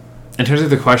 in terms of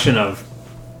the question of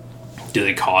do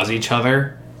they cause each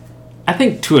other, I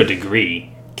think to a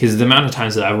degree, because the amount of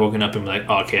times that I've woken up and been like,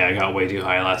 oh, okay, I got way too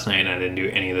high last night and I didn't do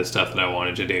any of the stuff that I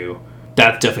wanted to do,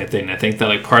 that's definitely a thing. I think that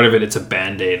like part of it's a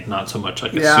band-aid, not so much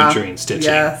like a suturing, stitching.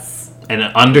 Yes. And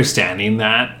understanding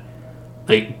that,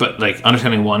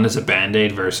 understanding one is a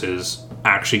band-aid versus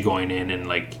actually going in and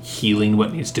like healing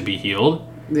what needs to be healed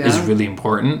is really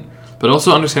important. But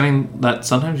also understanding that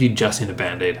sometimes you just need a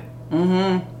band-aid.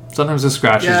 Sometimes a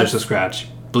scratch is just a scratch.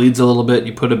 Bleeds a little bit,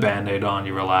 you put a band-aid on,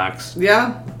 you relax.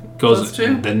 Yeah. Goes,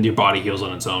 and then your body heals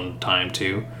on its own time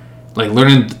too. Like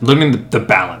learning the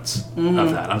balance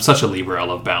of that. I'm such a Libra, I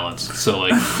love balance. So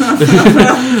like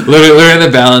learning the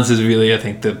balance is really, I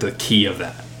think, the key of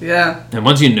that. Yeah. And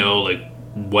once you know like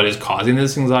what is causing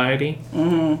this anxiety,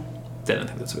 then I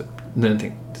think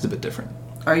it's a bit different.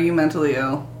 Are you mentally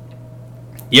ill?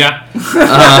 Yeah.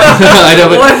 I know.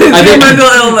 What is your mental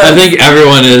illness? I think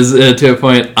everyone is to a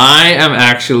point. I am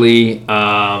actually,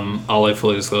 I'll like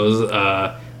fully disclose,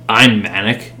 I'm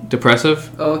manic depressive.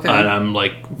 Oh, okay. And I'm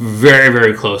like very,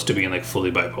 very close to being like fully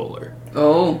bipolar.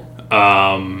 Oh.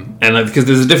 And like, because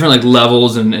there's different like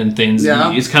levels and things.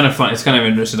 Yeah. It's kind of fun. It's kind of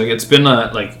interesting. Like it's been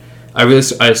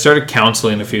I started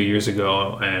counseling a few years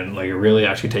ago, and like really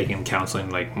actually taking counseling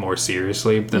like more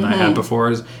seriously than I had before.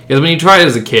 Because when you try it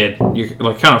as a kid, you're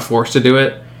like kind of forced to do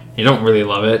it. You don't really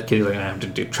love it because you're like, I have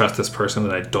to trust this person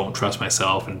that I don't trust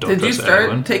myself and don't trust everyone. Did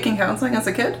you start taking counseling as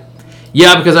a kid?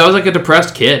 Yeah, because I was like a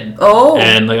depressed kid. Oh.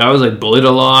 And like I was like bullied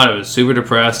a lot. I was super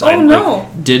depressed. I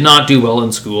did not do well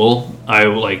in school. I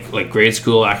like grade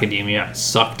school, academia, I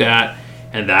sucked at,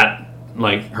 and that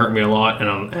like hurt me a lot.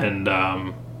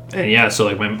 And yeah, so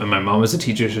like my mom was a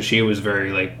teacher, so she was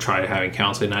very like try having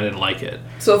counseling, and I didn't like it.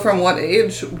 So from what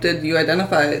age did you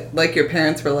identify, like your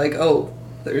parents were like, oh,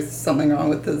 there's something wrong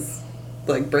with his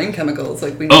like brain chemicals,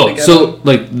 like we need to get him.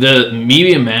 Like the me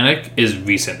being manic is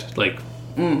recent, like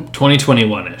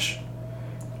 2021-ish.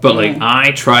 But like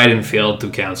I tried and failed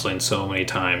through counseling so many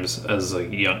times as a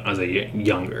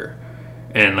younger.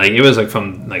 And like it was like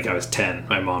from like I was 10,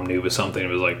 my mom knew it was something. It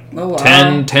was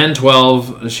like 10,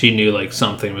 12, she knew like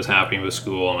something was happening with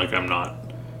school, and like I'm not,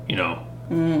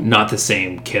 not the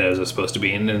same kid as I was supposed to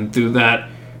be. And then through that,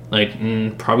 like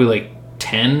probably like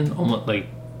 10 almost like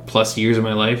plus years of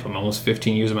my life, I'm almost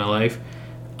 15 years of my life,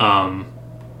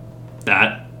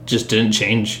 that just didn't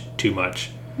change too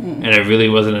much. And it really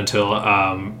wasn't until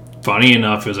funny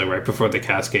enough, it was like right before the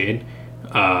Cascade,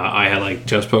 I had like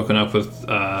just broken up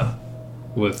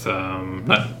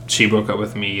she broke up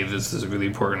with me. This is a really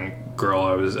important girl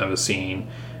I was seeing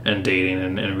and dating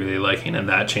and really liking, and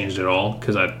that changed it all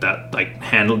because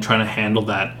trying to handle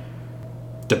that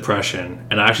depression.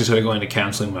 And I actually started going to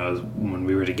counseling when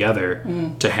we were together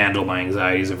to handle my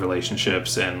anxieties of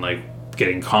relationships and like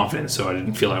getting confidence, so I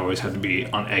didn't feel I always had to be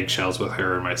on eggshells with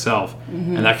her and myself.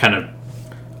 And that kind of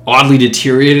oddly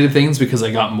deteriorated things because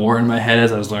I got more in my head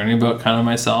as I was learning about kind of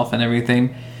myself and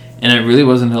everything. And it really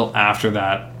wasn't until after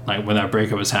that, like when that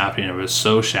breakup was happening, it was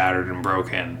so shattered and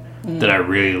broken that I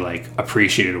really like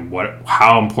appreciated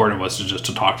how important it was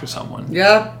to talk to someone.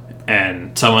 Yeah.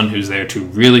 And someone who's there to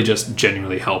really just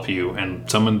genuinely help you, and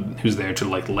someone who's there to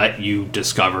like let you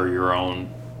discover your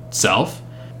own self.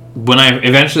 When I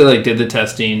eventually like did the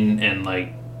testing and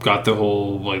like got the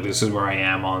whole like this is where I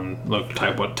am on what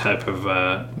type of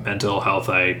mental health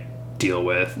I deal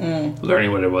with,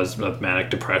 learning what it was with manic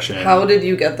depression. How did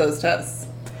you get those tests?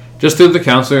 Just through the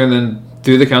counselor, and then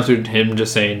through the counselor, him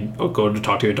just saying, "Oh, go to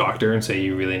talk to your doctor and say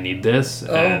you really need this."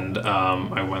 Oh. And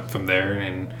I went from there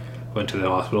and went to the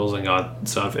hospitals and got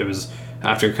stuff. It was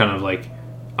after kind of like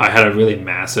I had a really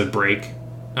massive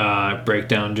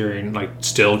breakdown during like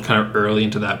still kind of early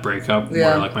into that breakup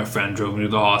where like my friend drove me to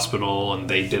the hospital and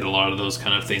they did a lot of those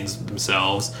kind of things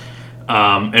themselves.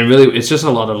 And really, it's just a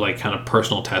lot of like kind of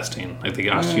personal testing. Like they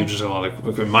ask you just a lot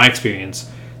of, in my experience,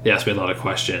 they asked me a lot of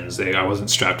questions. I wasn't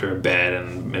strapped to a bed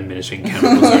and administering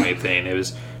chemicals or anything. It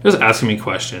was just asking me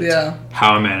questions. Yeah.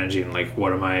 How I'm managing, like,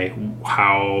 what am I,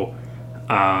 how,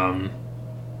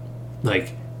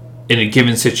 like, in a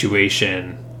given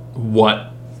situation,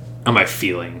 what am I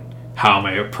feeling? How am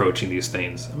I approaching these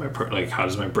things? How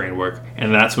does my brain work?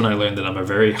 And that's when I learned that I'm a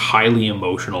very highly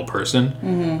emotional person.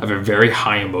 I have a very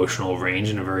high emotional range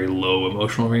and a very low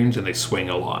emotional range, and they swing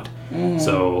a lot.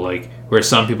 So, like, where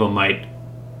some people might,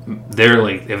 they're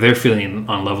like, if they're feeling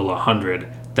on level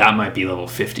 100, that might be level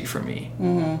 50 for me,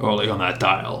 or like on that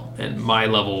dial. And my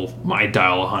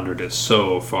dial 100 is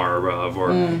so far above,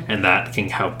 and that can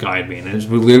help guide me. And it's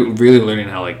really learning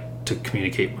how, like, to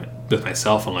communicate with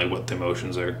myself on, like, what the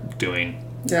emotions are doing.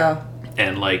 Yeah.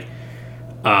 And, like,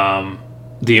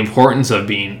 the importance of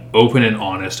being open and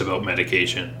honest about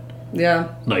medication.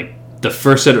 Yeah. Like, the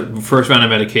first round of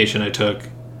medication I took,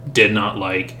 did not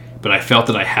like, but I felt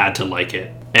that I had to like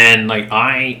it. And, like,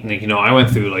 I went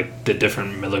through, like, the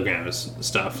different milligrams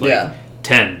stuff. Like,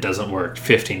 10 doesn't work,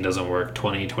 15 doesn't work,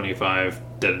 20, 25,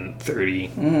 then 30.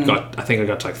 I think I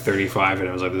got to, like, 35, and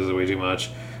I was like, this is way too much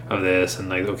of this. And,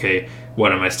 like, okay,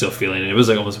 what am I still feeling? And it was,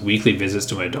 like, almost weekly visits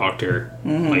to my doctor,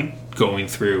 like, going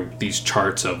through these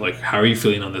charts of, like, how are you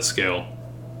feeling on this scale?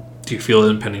 Do you feel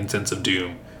an impending sense of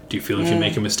doom? Do you feel if you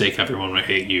make a mistake, everyone will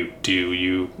hate you? Do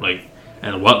you, like,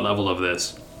 and what level of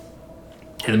this?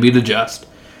 And we'd adjust.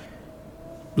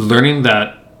 Learning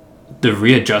that the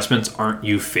readjustments aren't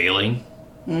you failing,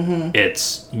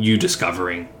 it's you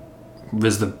discovering,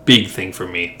 was the big thing for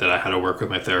me that I had to work with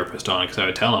my therapist on, because I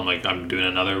would tell him, like, I'm doing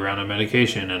another round of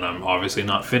medication and I'm obviously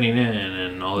not fitting in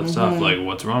and all that stuff. Like,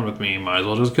 what's wrong with me? Might as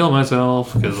well just kill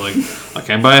myself, because, like, I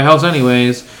can't buy a house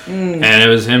anyways. And it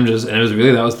was him and it was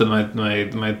really, that was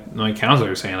my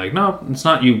counselor saying, like, no, it's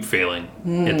not you failing,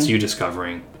 it's you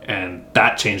discovering. And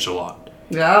that changed a lot.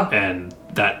 Yeah. And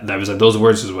that was, like, those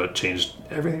words is what changed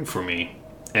everything for me.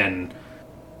 And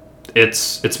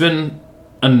it's been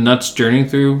a nuts journey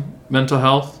through mental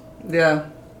health. Yeah.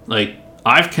 Like,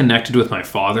 I've connected with my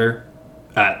father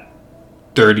at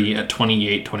 30, at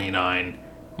 28, 29,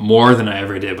 more than I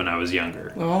ever did when I was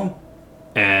younger. Oh.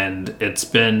 And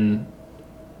it's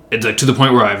like to the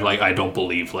point where I don't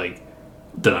believe, like,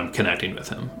 that I'm connecting with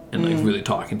him and, like, really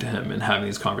talking to him and having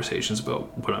these conversations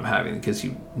about what I'm having, because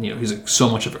he's, like, so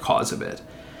much of a cause of it.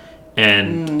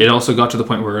 And it also got to the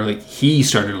point where, like, he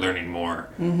started learning more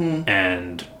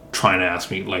and trying to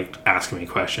asking me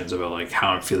questions about, like,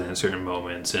 how I'm feeling in certain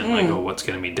moments and like, what's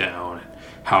getting me down and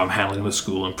how I'm handling with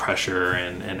school and pressure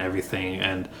and everything.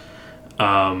 And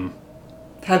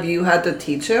have you had to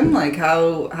teach him, like,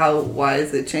 why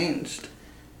is it changed?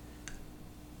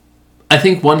 I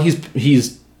think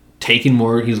he's taking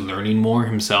more, he's learning more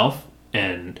himself,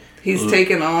 and he's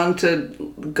taken on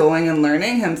to going and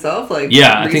learning himself, like,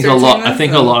 yeah, I think a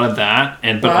lot of that,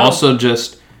 but also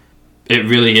just, it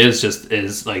really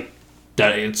is like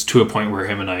that. It's to a point where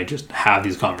him and I just have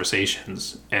these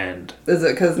conversations. And is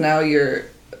it because now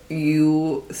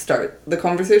you start the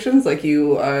conversations, like,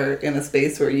 you are in a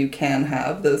space where you can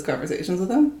have those conversations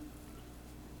with him?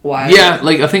 Why? Yeah,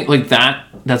 like, I think, like,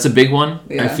 that's a big one.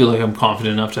 Yeah. I feel like I'm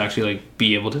confident enough to actually, like,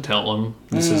 be able to tell him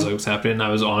this is what's happening. I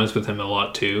was honest with him a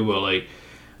lot too, but, like,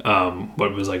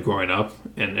 what it was like growing up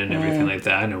and everything like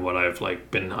that, and what I've,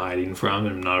 like, been hiding from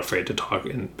and not afraid to talk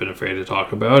and been afraid to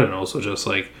talk about, and also just,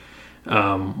 like,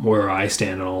 where I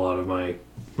stand on a lot of my,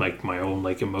 like, my own,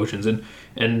 like, emotions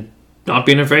and not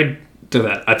being afraid to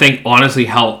that. I think, honestly,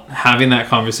 having that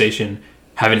conversation,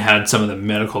 having had some of the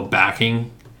medical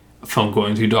backing from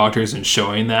going through doctors and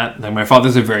showing that, like, my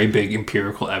father's a very big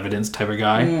empirical evidence type of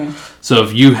guy. So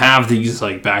if you have these,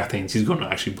 like, back things, he's going to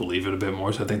actually believe it a bit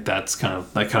more. So I think that kind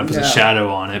of puts a shadow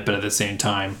on it, but at the same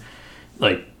time,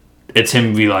 like, it's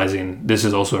him realizing this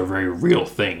is also a very real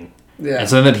thing. Yeah. And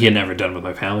something that he had never done with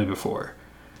my family before.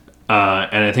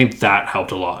 And I think that helped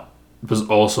a lot. It was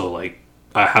also, like,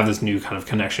 I have this new kind of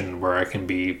connection where I can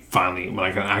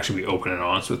actually be open and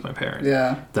honest with my parents.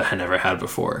 Yeah. That I never had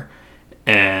before.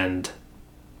 And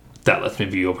that lets me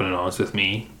be open and honest with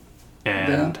me.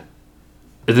 And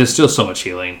there's still so much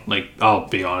healing. Like, I'll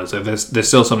be honest, like, there's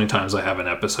still so many times I have an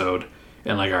episode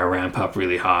and, like, I ramp up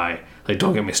really high. Like,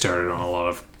 don't get me started on a lot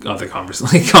of other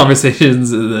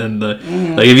conversations. And like,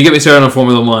 if you get me started on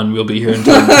Formula 1, we'll be here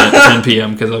until 10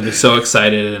 p.m. because I'll be so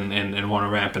excited and want to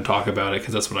ramp and talk about it,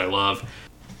 because that's what I love.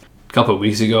 A couple of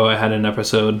weeks ago, I had an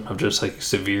episode of just, like,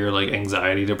 severe, like,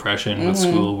 anxiety, depression with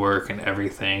schoolwork and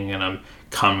everything, and I'm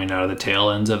coming out of the tail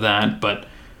ends of that. But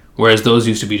whereas those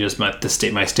used to be just my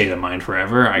state of mind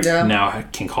forever, I now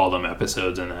can call them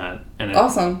episodes in that. And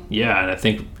awesome. Yeah, and I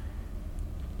think,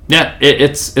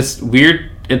 it's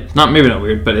weird it's not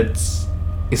weird, but it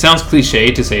sounds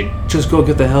cliche to say just go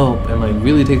get the help and like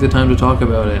really take the time to talk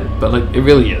about it, but like it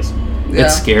really is. Yeah.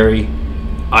 It's scary.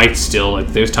 I still like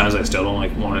there's times I still don't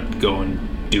like want to go and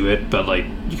do it, but like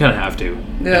you kind of have to.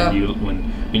 Yeah. And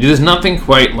when there's nothing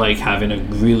quite like having a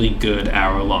really good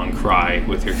hour-long cry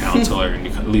with your counselor and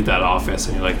you leave that office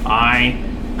and you're like, I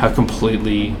have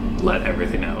completely let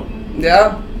everything out.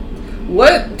 Yeah.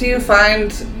 What do you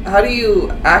find, how do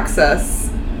you access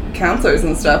counselors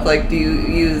and stuff? Like, do you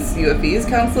use UFE's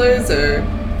counselors or?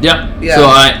 Yeah. So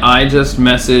I just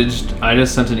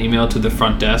sent an email to the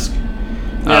front desk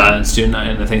and student,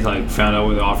 and I think like found out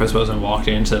where the office was and walked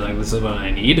in and said like, this is what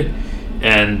I need.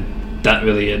 And that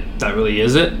really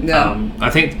is it. Yeah.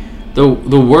 I think the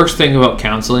worst thing about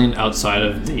counseling outside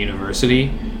of the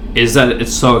university is that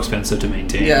it's so expensive to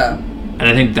maintain. Yeah. And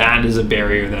I think that is a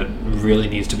barrier that really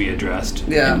needs to be addressed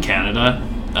in Canada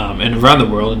and around the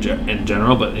world in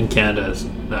general, but in Canada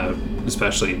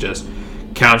especially, just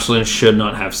counseling should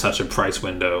not have such a price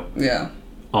window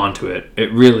onto it.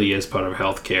 It really is part of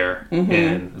healthcare,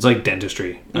 and it's like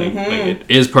dentistry. Like it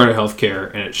is part of healthcare,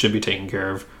 and it should be taken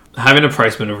care of. Having a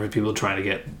price window for people trying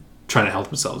to help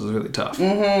themselves is really tough.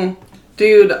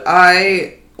 Dude,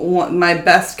 my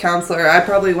best counselor,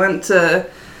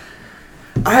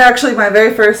 my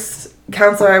very first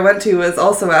counselor I went to was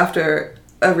also after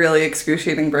a really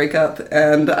excruciating breakup,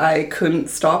 and I couldn't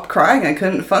stop crying. I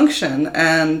couldn't function,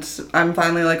 and I'm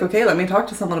finally like, okay, let me talk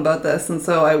to someone about this. And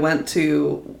so I went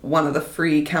to one of the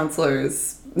free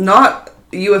counselors, not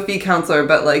UFE counselor,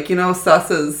 but like,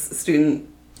 SUS's student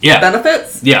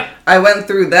benefits. Yeah. I went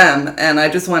through them, and I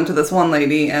just went to this one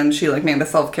lady, and she like made a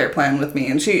self-care plan with me,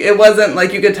 and it wasn't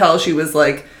like, you could tell she was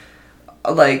like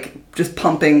just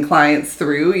pumping clients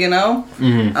through,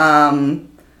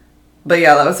 but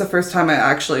yeah, that was the first time I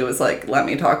actually was like, let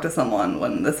me talk to someone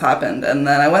when this happened. And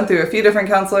then I went through a few different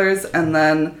counselors, and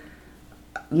then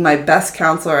my best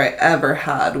counselor I ever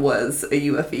had was a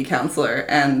UFE counselor.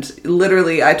 And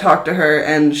literally I talked to her,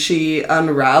 and she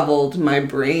unraveled my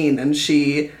brain, and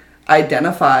she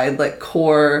identified like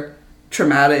core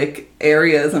traumatic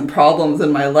areas and problems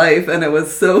in my life, and it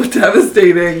was so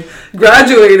devastating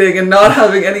graduating and not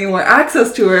having any more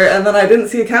access to her. And then I didn't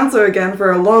see a counselor again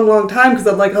for a long time because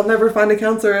I'm like, I'll never find a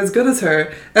counselor as good as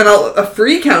her, and a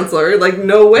free counselor, like,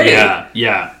 no way.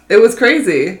 Yeah It was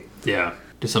crazy.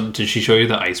 Did she show you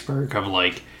the iceberg of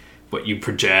like what you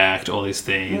project, all these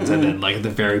things, and then like at the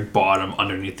very bottom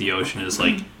underneath the ocean is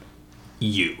like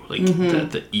you, like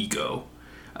the ego.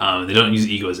 They don't use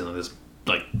ego as in this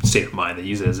like state of mind. They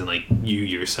use it as in like you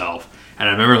yourself. And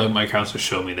I remember like my counselor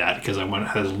showed me that because I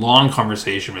had this long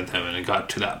conversation with him, and it got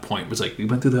to that point. It was like, we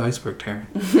went through the iceberg,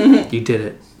 Taryn. You did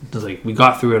it. It was like we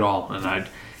got through it all,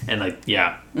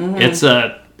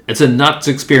 it's a nuts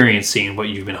experience seeing what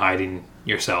you've been hiding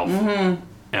yourself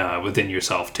within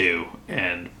yourself too.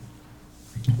 And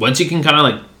once you can kind of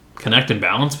like connect and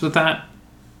balance with that,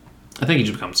 I think you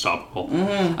just become unstoppable.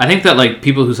 I think that like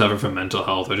people who suffer from mental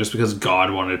health are just because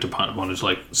God wanted to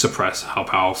like suppress how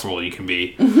powerful you can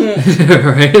be,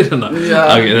 right?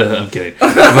 I'm kidding,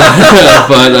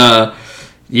 but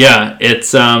yeah,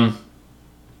 it's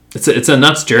a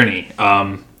nuts journey.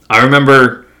 I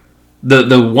remember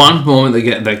the one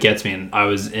moment that gets me, and I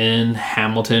was in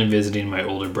Hamilton visiting my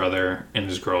older brother and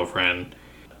his girlfriend.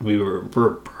 We were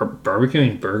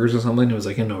barbecuing burgers or something. It was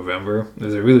like in November. It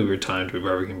was a really weird time to be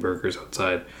barbecuing burgers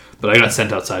outside. But I got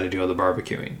sent outside to do all the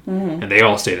barbecuing. And they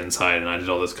all stayed inside, and I did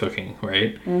all this cooking,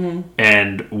 right?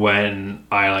 And when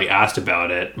I like asked about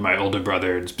it, my older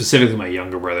brother, and specifically my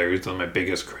younger brother, who's my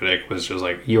biggest critic, was just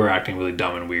like, you were acting really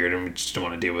dumb and weird, and we just don't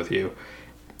want to deal with you.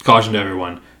 Caution to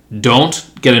everyone. Don't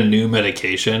get a new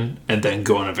medication and then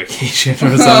go on a vacation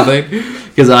or something,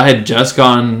 because I had just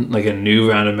gotten like a new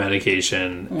round of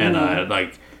medication, and I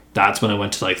like that's when I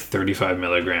went to like 35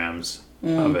 milligrams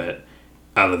of it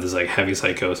out of this like heavy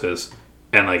psychosis,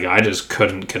 and like I just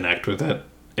couldn't connect with it.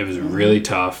 It was really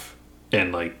tough,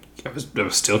 and like I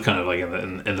was still kind of like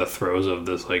in the throes of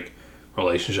this like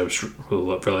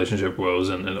relationship woes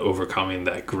and overcoming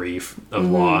that grief of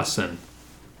loss. And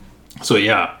so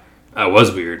yeah, I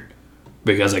was weird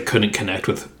because I couldn't connect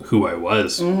with who I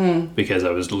was, because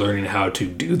I was learning how to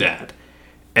do that.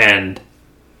 And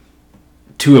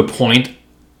to a point,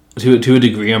 to a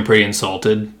degree, I'm pretty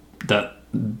insulted that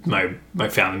my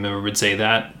family member would say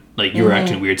that. Like, you were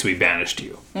acting weird, so we banished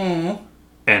you.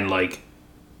 And like,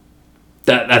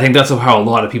 that, I think that's how a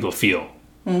lot of people feel.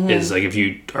 Is like, if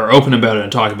you are open about it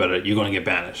and talk about it, you're going to get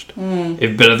banished.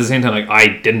 But at the same time, like, I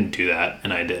didn't do that,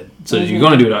 and I did. So if you're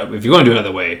going to do it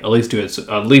either way, at least do it.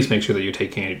 At least make sure that you're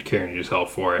taking care of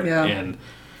yourself for it. And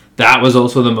that was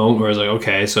also the moment where I was like,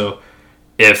 okay, so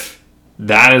if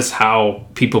that is how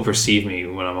people perceive me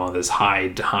when I'm on this high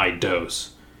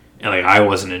dose, and like I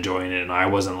wasn't enjoying it and I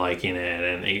wasn't liking it,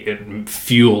 and it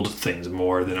fueled things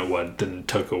more than it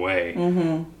took away,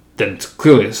 then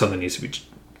clearly something needs to be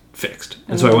fixed.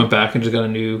 And so I went back and just got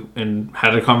and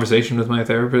had a conversation with my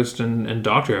therapist and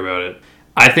doctor about it.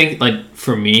 I think, like,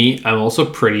 for me, I'm also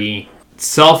pretty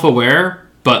self-aware,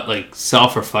 but like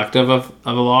self-reflective of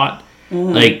a lot.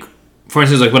 Like, for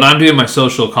instance, like when I'm doing my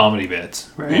social comedy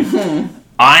bits, right?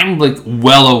 I'm like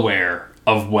well aware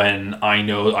of when I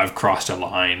know I've crossed a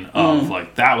line of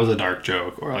like that was a dark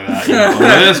joke, or like that, you know,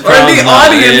 like, or the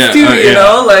audience too, you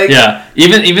know, like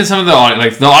even some of the audience,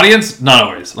 like the audience, not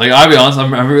always. Like I'll be honest,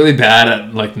 I'm really bad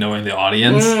at like knowing the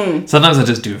audience. Sometimes I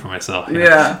just do it for myself. You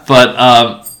know? But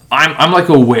I'm like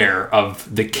aware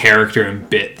of the character and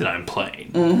bit that I'm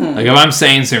playing. Like if I'm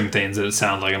saying certain things that it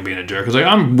sounds like I'm being a jerk, it's like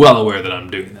I'm well aware that I'm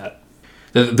doing that.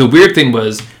 The weird thing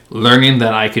was learning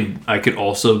that I could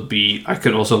also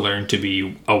learn to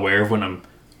be aware of when I'm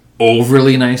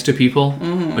overly nice to people,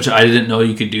 which I didn't know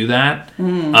you could do that.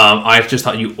 I just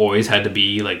thought you always had to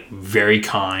be like very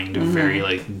kind, very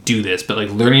like do this, but like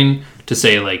learning to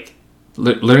say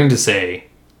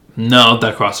no,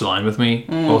 that crossed the line with me.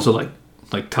 Also like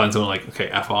telling someone like, okay,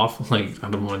 F off, like I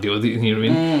don't want to deal with you. You know what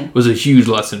I mean? It was a huge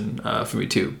lesson for me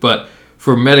too. But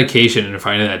for medication and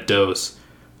finding that dose,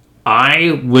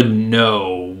 I would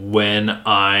know when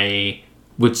I'm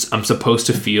supposed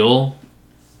to feel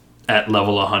at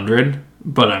level 100,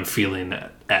 but I'm feeling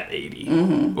at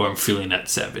 80, or I'm feeling at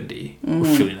 70, or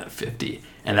feeling at 50.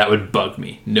 And that would bug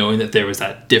me, knowing that there was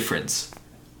that difference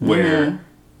where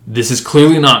this is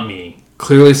clearly not me.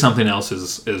 Clearly something else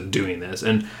is doing this.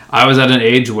 And I was at an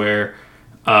age where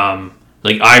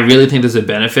like I really think there's a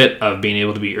benefit of being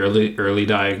able to be early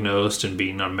diagnosed and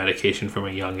being on medication from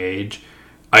a young age.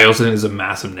 I also think there's a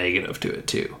massive negative to it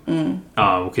too,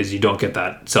 because you don't get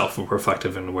that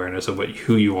self-reflective and awareness of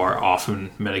who you are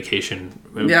often medication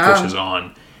pushes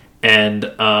on. And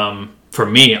for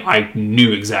me, I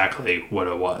knew exactly what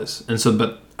it was, and so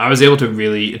but I was able to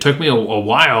really. It took me a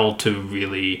while to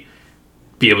really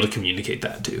be able to communicate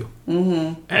that too,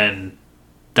 and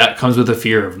that comes with a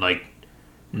fear of like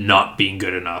not being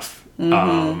good enough,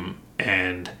 and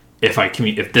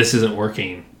if this isn't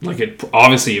working, like it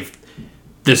obviously if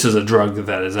this is a drug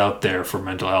that is out there for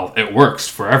mental health. It works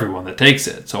for everyone that takes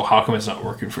it. So how come it's not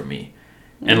working for me?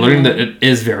 And learning that it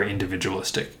is very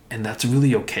individualistic. And that's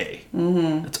really okay.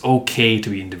 It's okay to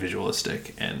be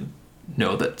individualistic and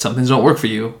know that some things don't work for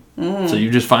you. So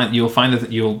you'll find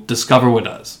that you'll discover what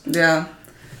does. Yeah.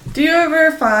 Do you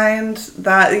ever find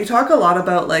that you talk a lot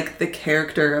about like the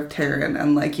character of Taryn,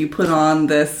 and like you put on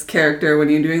this character when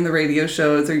you're doing the radio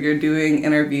shows or you're doing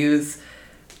interviews?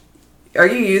 Are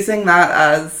you using that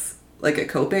as like a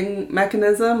coping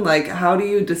mechanism? Like, how do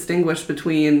you distinguish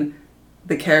between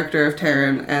the character of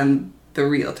Taryn and the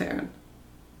real Taryn?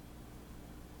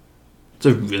 It's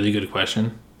a really good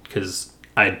question, because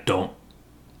I don't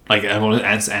like. I want to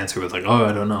answer with like, oh,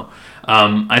 I don't know.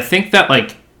 I think that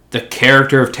like the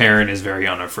character of Taryn is very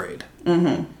unafraid,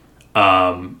 and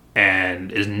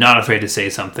is not afraid to say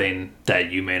something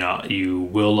that you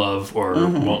will love or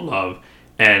won't love.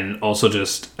 And also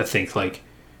just, I think, like,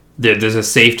 there's a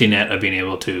safety net of being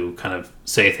able to kind of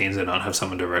say things and not have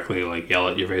someone directly, like, yell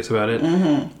at your face about it.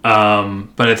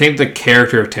 But I think the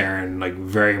character of Taryn, like,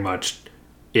 very much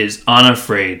is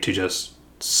unafraid to just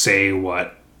say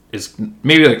what is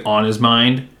maybe, like, on his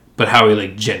mind, but how he,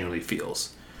 like, genuinely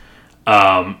feels.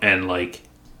 And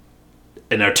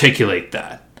articulate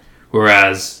that.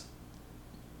 Whereas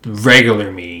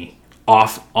regular me,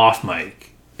 off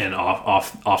mic and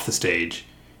off the stage,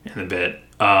 in a bit,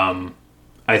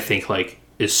 I think like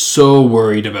is so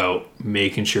worried about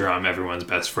making sure I'm everyone's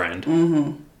best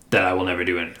friend that I will never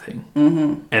do anything.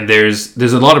 And there's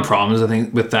a lot of problems I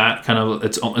think with that kind of.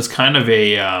 It's kind of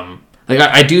a like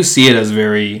I do see it as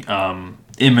very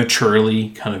immaturely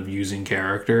kind of using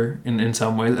character in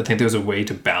some ways. I think there's a way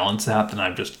to balance that,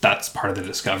 and that's part of the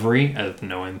discovery of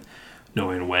knowing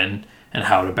when and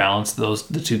how to balance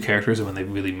the two characters and when they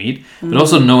really meet, but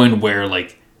also knowing where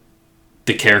like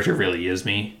the character really is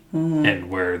me and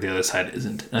where the other side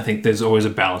isn't. And I think there's always a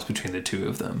balance between the two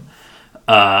of them.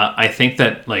 I think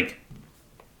that like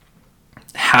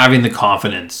having the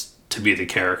confidence to be the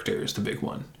character is the big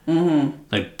one.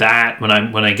 Like that when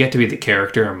I get to be the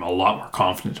character, I'm a lot more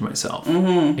confident in myself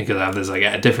because I have this like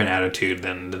a different attitude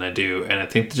than I do. And I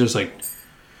think just like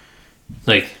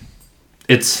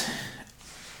it's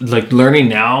like learning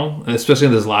now, especially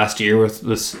this last year with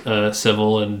this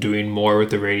civil and doing more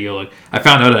with the radio, like I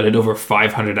found out I did over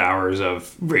 500 hours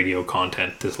of radio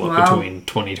content between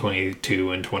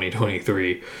 2022 and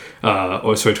 2023,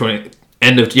 or sorry,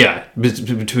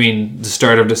 between the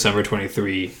start of December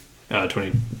 23,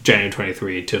 January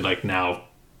 23 to like now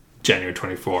January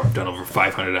 24. I've done over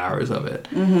 500 hours of it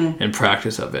and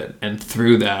practice of it, and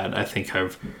through that I think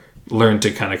I've learned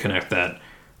to kind of connect that.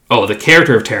 Oh, the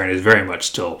character of Taryn is very much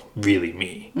still really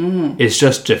me. It's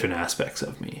just different aspects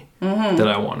of me that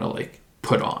I want to like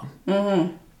put on,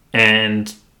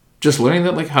 and just learning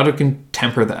that like how to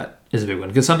temper that is a big one.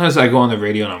 Because sometimes I go on the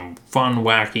radio and I'm fun,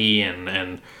 wacky,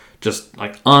 and just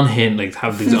like unhinged, like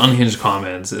have these unhinged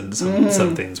comments and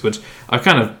some things, which I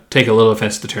kind of take a little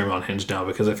offense to the term unhinged now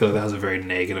because I feel like that has a very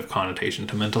negative connotation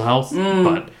to mental health.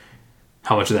 But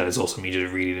how much of that is also me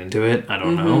just reading into it, I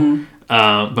don't know.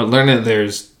 But learning that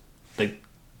there's like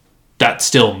that's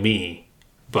still me,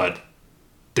 but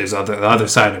there's the other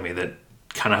side of me that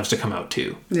kind of has to come out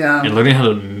too. Yeah. And learning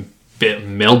how to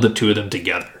meld the two of them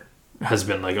together has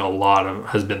been like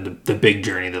the big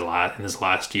journey in this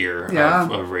last year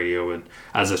of radio, and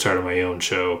as I started my own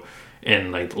show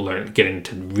and like getting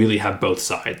to really have both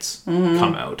sides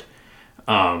come out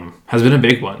has been a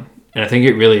big one. And I think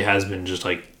it really has been just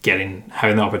like having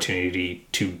the opportunity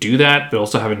to do that, but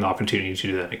also having the opportunity to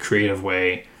do that in a creative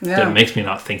way that makes me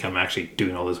not think I'm actually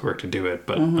doing all this work to do it,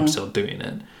 but I'm still doing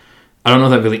it. I don't know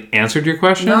if that really answered your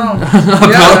question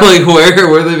about like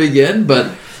where they begin,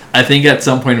 but I think at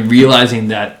some point realizing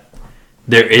that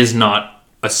there is not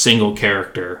a single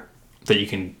character that you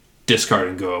can discard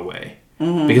and go away.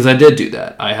 Because I did do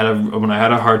that. When I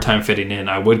had a hard time fitting in,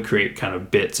 I would create kind of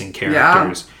bits and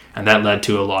characters. Yeah. And that led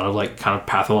to a lot of like kind of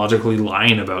pathologically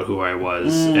lying about who I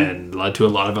was and led to a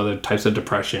lot of other types of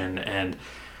depression. And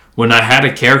when I had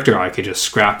a character I could just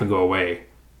scrap and go away,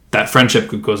 that friendship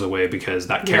group goes away because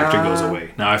that character goes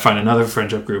away. Now I find another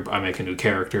friendship group, I make a new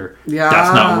character. Yeah.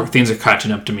 That's not things are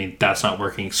catching up to me. That's not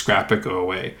working. Scrap it, go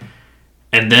away.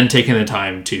 And then taking the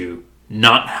time to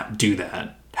not do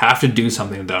that, have to do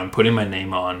something that I'm putting my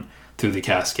name on through the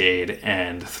Cascade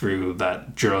and through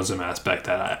that journalism aspect,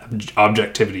 that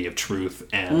objectivity of truth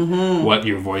and what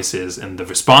your voice is and the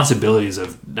responsibilities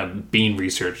of being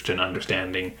researched and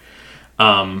understanding.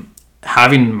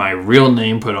 Having my real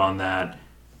name put on that,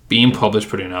 being published,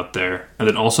 putting it out there, and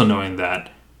then also knowing that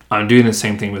I'm doing the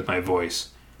same thing with my voice,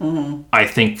 I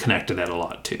think connected that a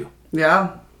lot too.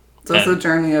 Yeah. So it's a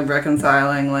journey of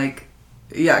reconciling,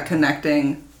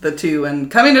 connecting the two and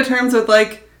coming to terms with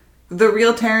like, the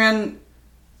real Taryn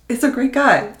is a great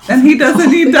guy, and he doesn't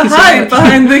need to hide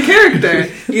behind the character,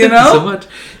 you know? So much.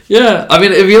 Yeah, I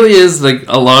mean, it really is, like,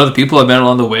 a lot of the people I've met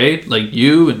along the way, like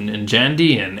you and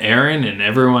Jandy and Aaron and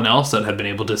everyone else that have been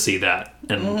able to see that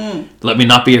and let me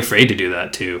not be afraid to do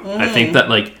that, too. I think that,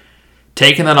 like,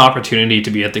 taking that opportunity to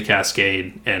be at the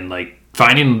Cascade and, like,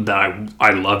 finding that I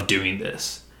love doing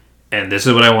this, and this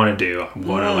is what I want to do. I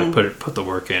want to, like, put the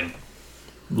work in.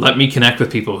 Let me connect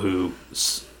with people who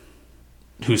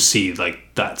see like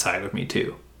that side of me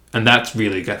too, and that's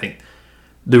really, I think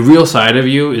the real side of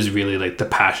you is really like the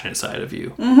passionate side of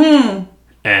you.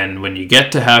 And when you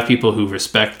get to have people who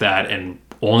respect that and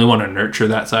only want to nurture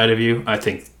that side of you, I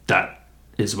think that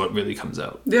is what really comes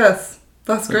out. Yes,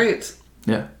 that's great.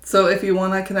 Yeah. So if you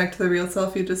want to connect to the real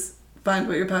self, you just find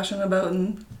what you're passionate about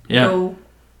and go.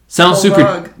 Sounds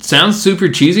super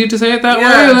cheesy to say it that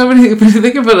way. When you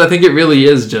think of it, I think it really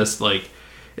is just like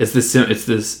it's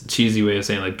this cheesy way of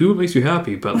saying like do what makes you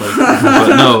happy, but like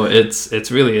but no, it's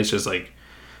just like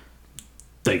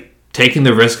taking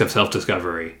the risk of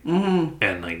self-discovery,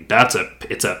 and like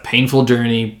it's a painful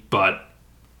journey, but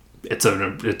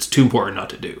it's too important not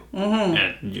to do,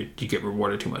 and you get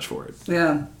rewarded too much for it.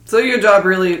 Yeah. So your job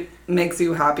really makes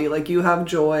you happy. Like you have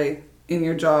joy in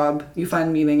your job. You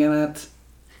find meaning in it.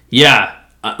 Yeah.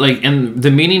 And the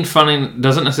meaning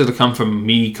doesn't necessarily come from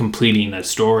me completing a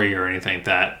story or anything like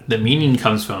that. The meaning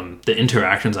comes from the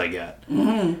interactions I get.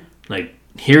 Like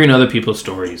hearing other people's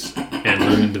stories and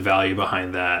learning the value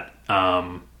behind that,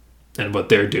 and what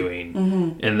they're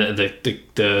doing, and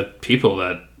the people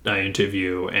that I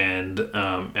interview and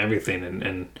everything,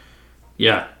 and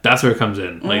yeah, that's where it comes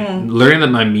in. Like learning that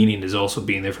my meaning is also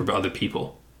being there for other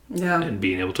people, and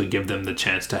being able to give them the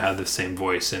chance to have the same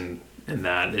voice, and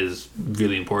that is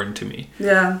really important to me.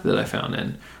 Yeah, that I found.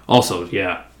 And also,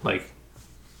 like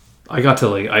I got to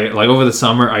over the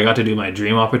summer I got to do my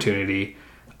dream opportunity.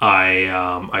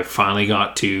 I finally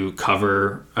got to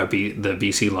cover the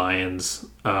BC Lions,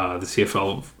 the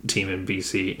CFL team in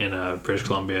BC, in British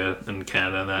Columbia and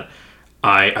Canada, and that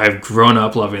I've grown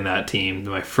up loving that team.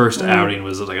 My first outing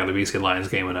was like at a BC Lions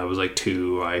game when I was like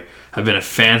 2. I've been a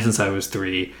fan since I was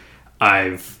 3.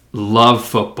 I've loved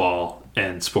football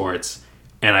and sports,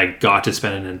 and I got to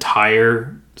spend an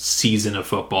entire season of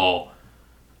football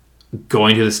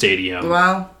going to the stadium.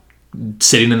 Wow.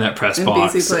 Sitting in that press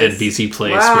box at BC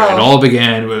Place. Wow. Where it all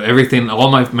began with everything.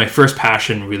 All my first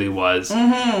passion really was.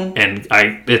 Mm-hmm. And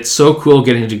it's so cool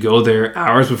getting to go there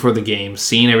hours before the game,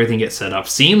 seeing everything get set up,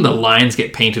 seeing the lines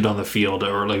get painted on the field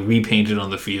or like repainted on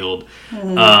the field.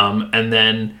 Mm-hmm. And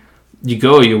then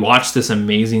you watch these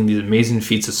amazing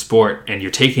feats of sport, and you're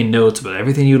taking notes about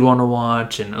everything you'd want to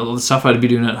watch and all the stuff I'd be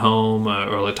doing at home,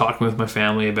 or like talking with my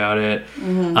family about it.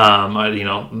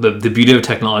 Mm-hmm. The beauty of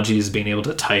technology is being able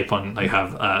to type on, like,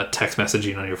 have text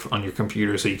messaging on your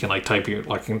computer, so you can like type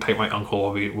I can type my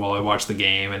uncle while I watch the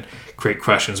game and create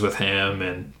questions with him.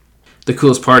 And the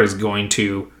coolest part is going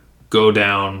to go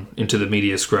down into the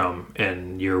media scrum,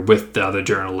 and you're with the other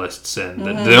journalists, and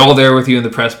they're all there with you in the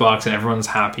press box, and everyone's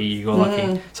happy. You go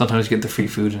lucky. Sometimes you get the free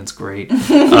food, and it's great.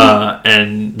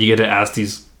 And you get to ask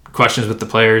these questions with the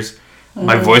players.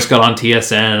 My voice got on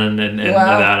TSN, and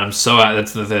wow. that I'm so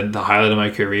that's the highlight of my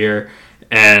career.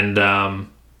 And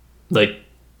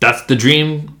that's the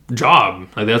dream job.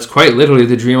 Like, that's quite literally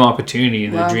the dream opportunity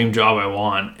and the dream job I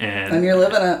want. And you're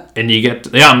living it. And you get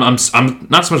I'm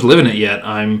not so much living it yet.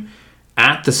 I'm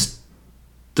at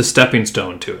the stepping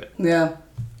stone to it. Yeah.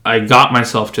 I got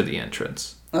myself to the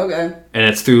entrance. Okay. And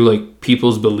it's through like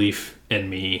people's belief in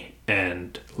me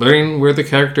and learning where the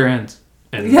character ends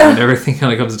and everything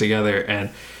kind of comes together.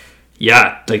 And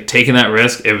like taking that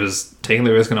risk, it was taking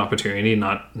the risk and opportunity,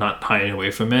 not hiding away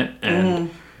from it.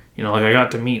 And like I got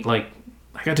to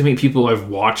meet people I've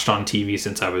watched on TV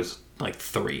since I was like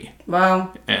 3.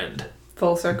 Wow. And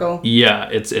full circle. Yeah,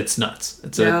 it's nuts.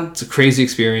 It's a crazy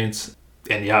experience.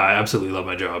 And I absolutely love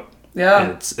my job. Yeah.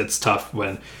 And it's tough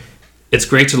when it's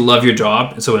great to love your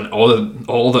job. So when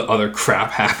all the other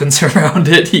crap happens around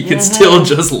it, you can still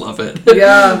just love it.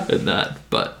 Yeah. And that,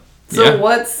 but so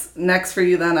what's next for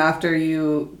you then after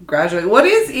you graduate? What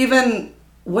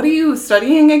are you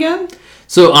studying again?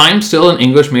 So I'm still an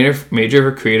English major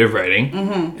for creative writing,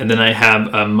 and then I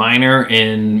have a minor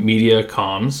in media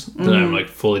comms that I'm like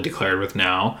fully declared with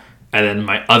now, and then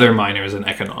my other minor is in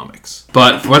economics.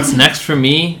 But what's next for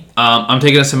me? I'm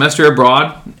taking a semester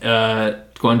abroad,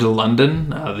 going to London,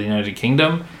 the United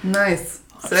Kingdom. Nice.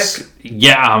 Sick.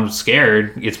 I'm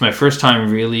scared. It's my first time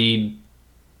really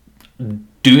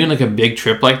doing like a big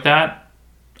trip like that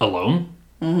alone.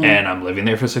 And I'm living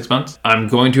there for 6 months. I'm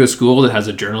going to a school that has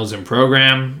a journalism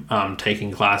program. I'm taking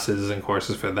classes and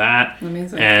courses for that.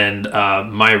 Amazing. And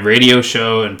my radio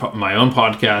show and my own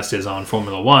podcast is on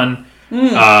Formula 1.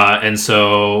 And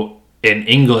so in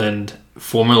England,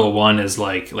 Formula 1 is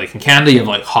like in Canada, you have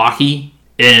like hockey.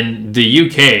 In the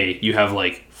UK, you have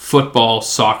like football,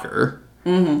 soccer.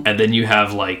 And then you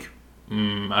have like,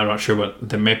 I'm not sure what,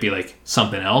 there might be like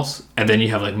something else. And then you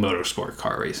have like motorsport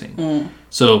car racing.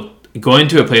 So going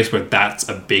to a place where that's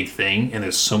a big thing and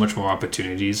there's so much more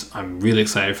opportunities, I'm really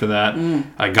excited for that.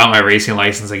 I got my racing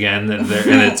license again,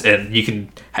 and you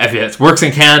can have it works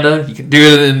in Canada, you can do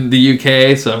it in the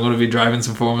UK. So I'm going to be driving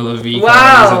some Formula V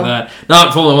cars and that,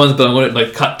 not Formula 1s, but I'm going to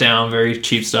like cut down very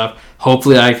cheap stuff.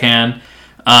 Hopefully I can.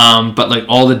 But like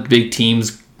all the big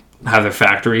teams have their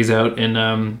factories out in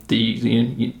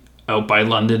out by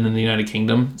London in the United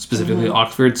Kingdom, specifically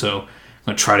Oxford. So I'm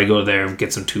going to try to go there and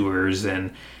get some tours,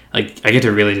 and like I get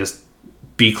to really just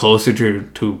be closer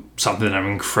to something that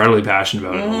I'm incredibly passionate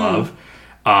about and love.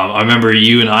 I remember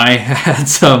you and I had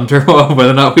some turmoil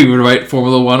whether or not we would write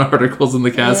Formula 1 articles in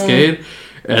the Cascade.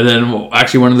 And then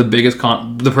actually one of the biggest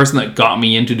the person that got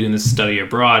me into doing this study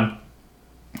abroad,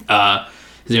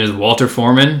 his name is Walter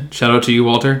Foreman. Shout out to you,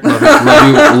 Walter.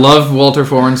 Love Walter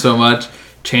Foreman so much.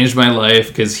 Changed my life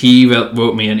because he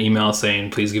wrote me an email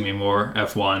saying, please give me more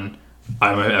F1.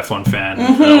 I'm an F1 fan.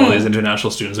 All these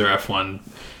international students are F1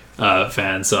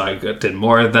 fans, so I did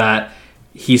more of that.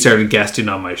 He started guesting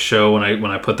on my show when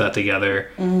I put that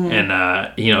together,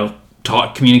 and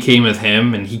communicating with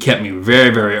him, and he kept me very,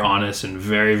 very honest and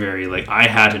very, very like I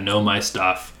had to know my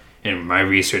stuff and my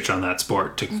research on that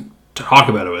sport to talk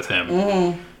about it with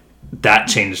him. That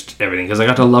changed everything because I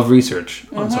got to love research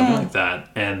on something like that,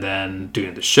 and then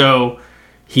doing the show.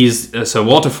 So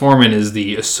Walter Foreman is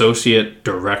the associate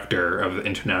director of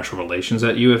international relations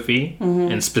at UFE,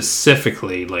 and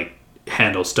specifically like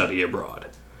handles study abroad,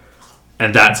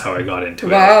 and that's how I got into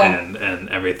it, and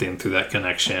everything through that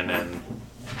connection, and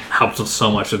helped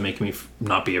so much with making me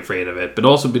not be afraid of it, but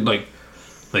also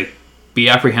be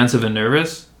apprehensive and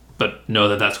nervous, but know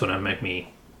that that's going to make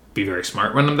me be very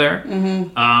smart when I'm there.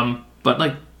 But,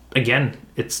 like, again,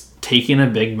 it's taking a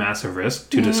big, massive risk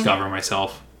to discover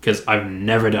myself, because I've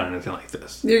never done anything like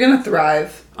this. You're going to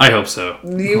thrive. I hope so.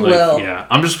 You will. Yeah.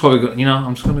 I'm just probably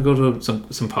I'm just going to go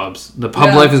to some pubs. The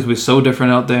pub life is going to be so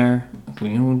different out there.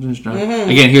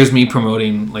 Again, here's me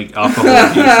promoting, like, alcohol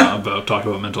abuse, talking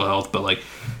about mental health, but, like,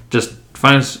 just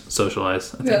find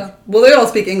socialize. I think. Yeah. Well, they all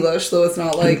speak English, so it's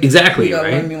not like exactly you gotta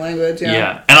right. learn a new language. Yeah.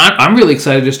 Yeah, and I'm really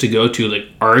excited just to go to, like,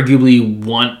 arguably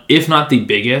one, if not the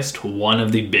biggest, one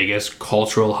of the biggest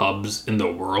cultural hubs in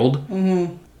the world.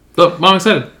 Mm-hmm. So I'm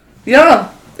excited.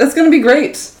 Yeah, it's gonna be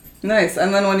great. Nice.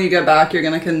 And then when you get back, you're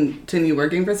gonna continue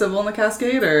working for Civil in the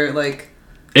Cascade, or like.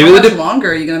 How much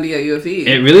longer are you going to be at UFE?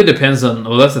 It really depends on...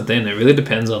 Well, that's the thing. It really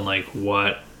depends on, like,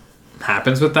 what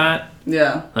happens with that.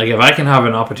 Yeah. Like, if I can have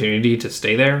an opportunity to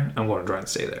stay there, I'm going to try and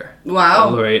stay there.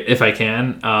 Wow. Right? If I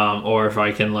can. Or if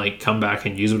I can, like, come back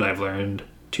and use what I've learned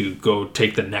to go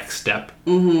take the next step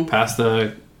past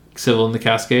the Civil in the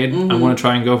Cascade, I'm going to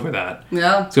try and go for that.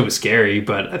 Yeah. It's going to be scary,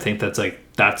 but I think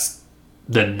that's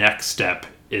the next step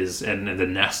is... And the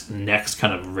next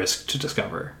kind of risk to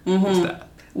discover is that.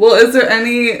 Well, is there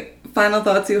any final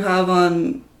thoughts you have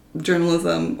on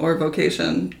journalism or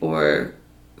vocation or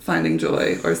finding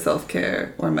joy or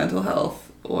self-care or mental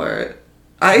health or...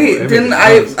 I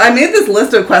made this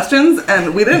list of questions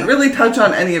and we didn't really touch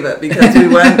on any of it because we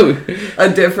went a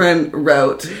different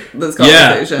route this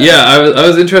conversation. Yeah, I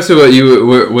was interested what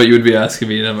you would be asking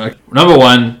me. Number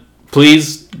one,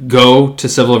 please go to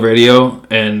Civil Radio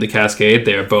and the Cascade.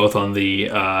 They are both on the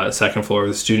second floor of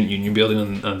the Student Union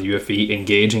Building on the UFE.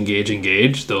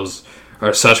 Engage. Those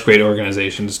are such great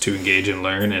organizations to engage and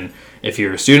learn. And if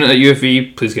you're a student at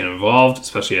UFE, please get involved,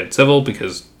 especially at Civil,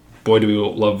 because boy, do we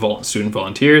love student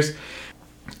volunteers.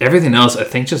 Everything else, I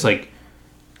think, just, like,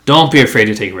 don't be afraid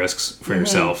to take risks for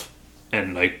yourself,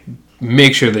 and, like,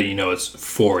 make sure that you know it's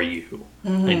for you.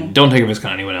 And don't take a risk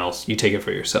on anyone else. You take it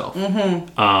for yourself.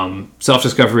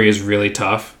 Self-discovery is really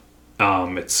tough.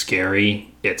 It's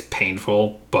scary. It's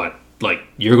painful. But, like,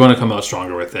 you're going to come out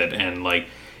stronger with it. And, like,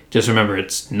 just remember,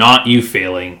 it's not you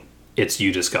failing. It's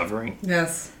you discovering.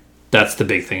 Yes. That's the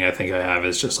big thing I think I have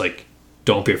is just, like,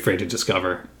 don't be afraid to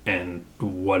discover. And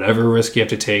whatever risk you have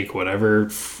to take, whatever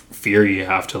fear you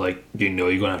have to, like, you're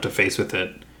going to have to face with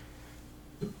it.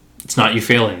 It's not you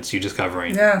failing. It's you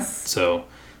discovering. Yes. So...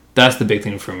 that's the big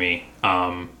thing for me.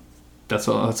 That's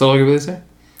all I can really say.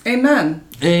 Amen.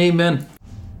 Amen.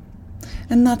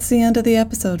 And that's the end of the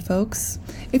episode, folks.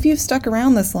 If you've stuck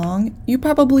around this long, you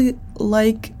probably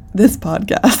like this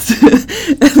podcast.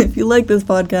 And if you like this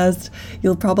podcast,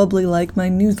 you'll probably like my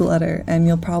newsletter, and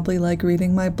you'll probably like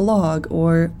reading my blog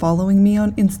or following me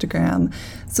on Instagram.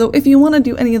 So if you want to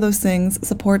do any of those things,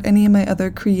 support any of my other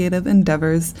creative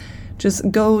endeavors,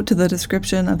 just go to the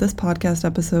description of this podcast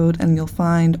episode and you'll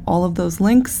find all of those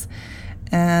links.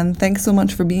 And thanks so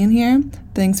much for being here.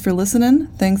 Thanks for listening.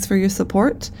 Thanks for your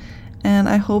support. And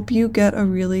I hope you get a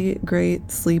really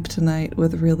great sleep tonight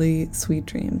with really sweet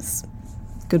dreams.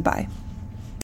 Goodbye.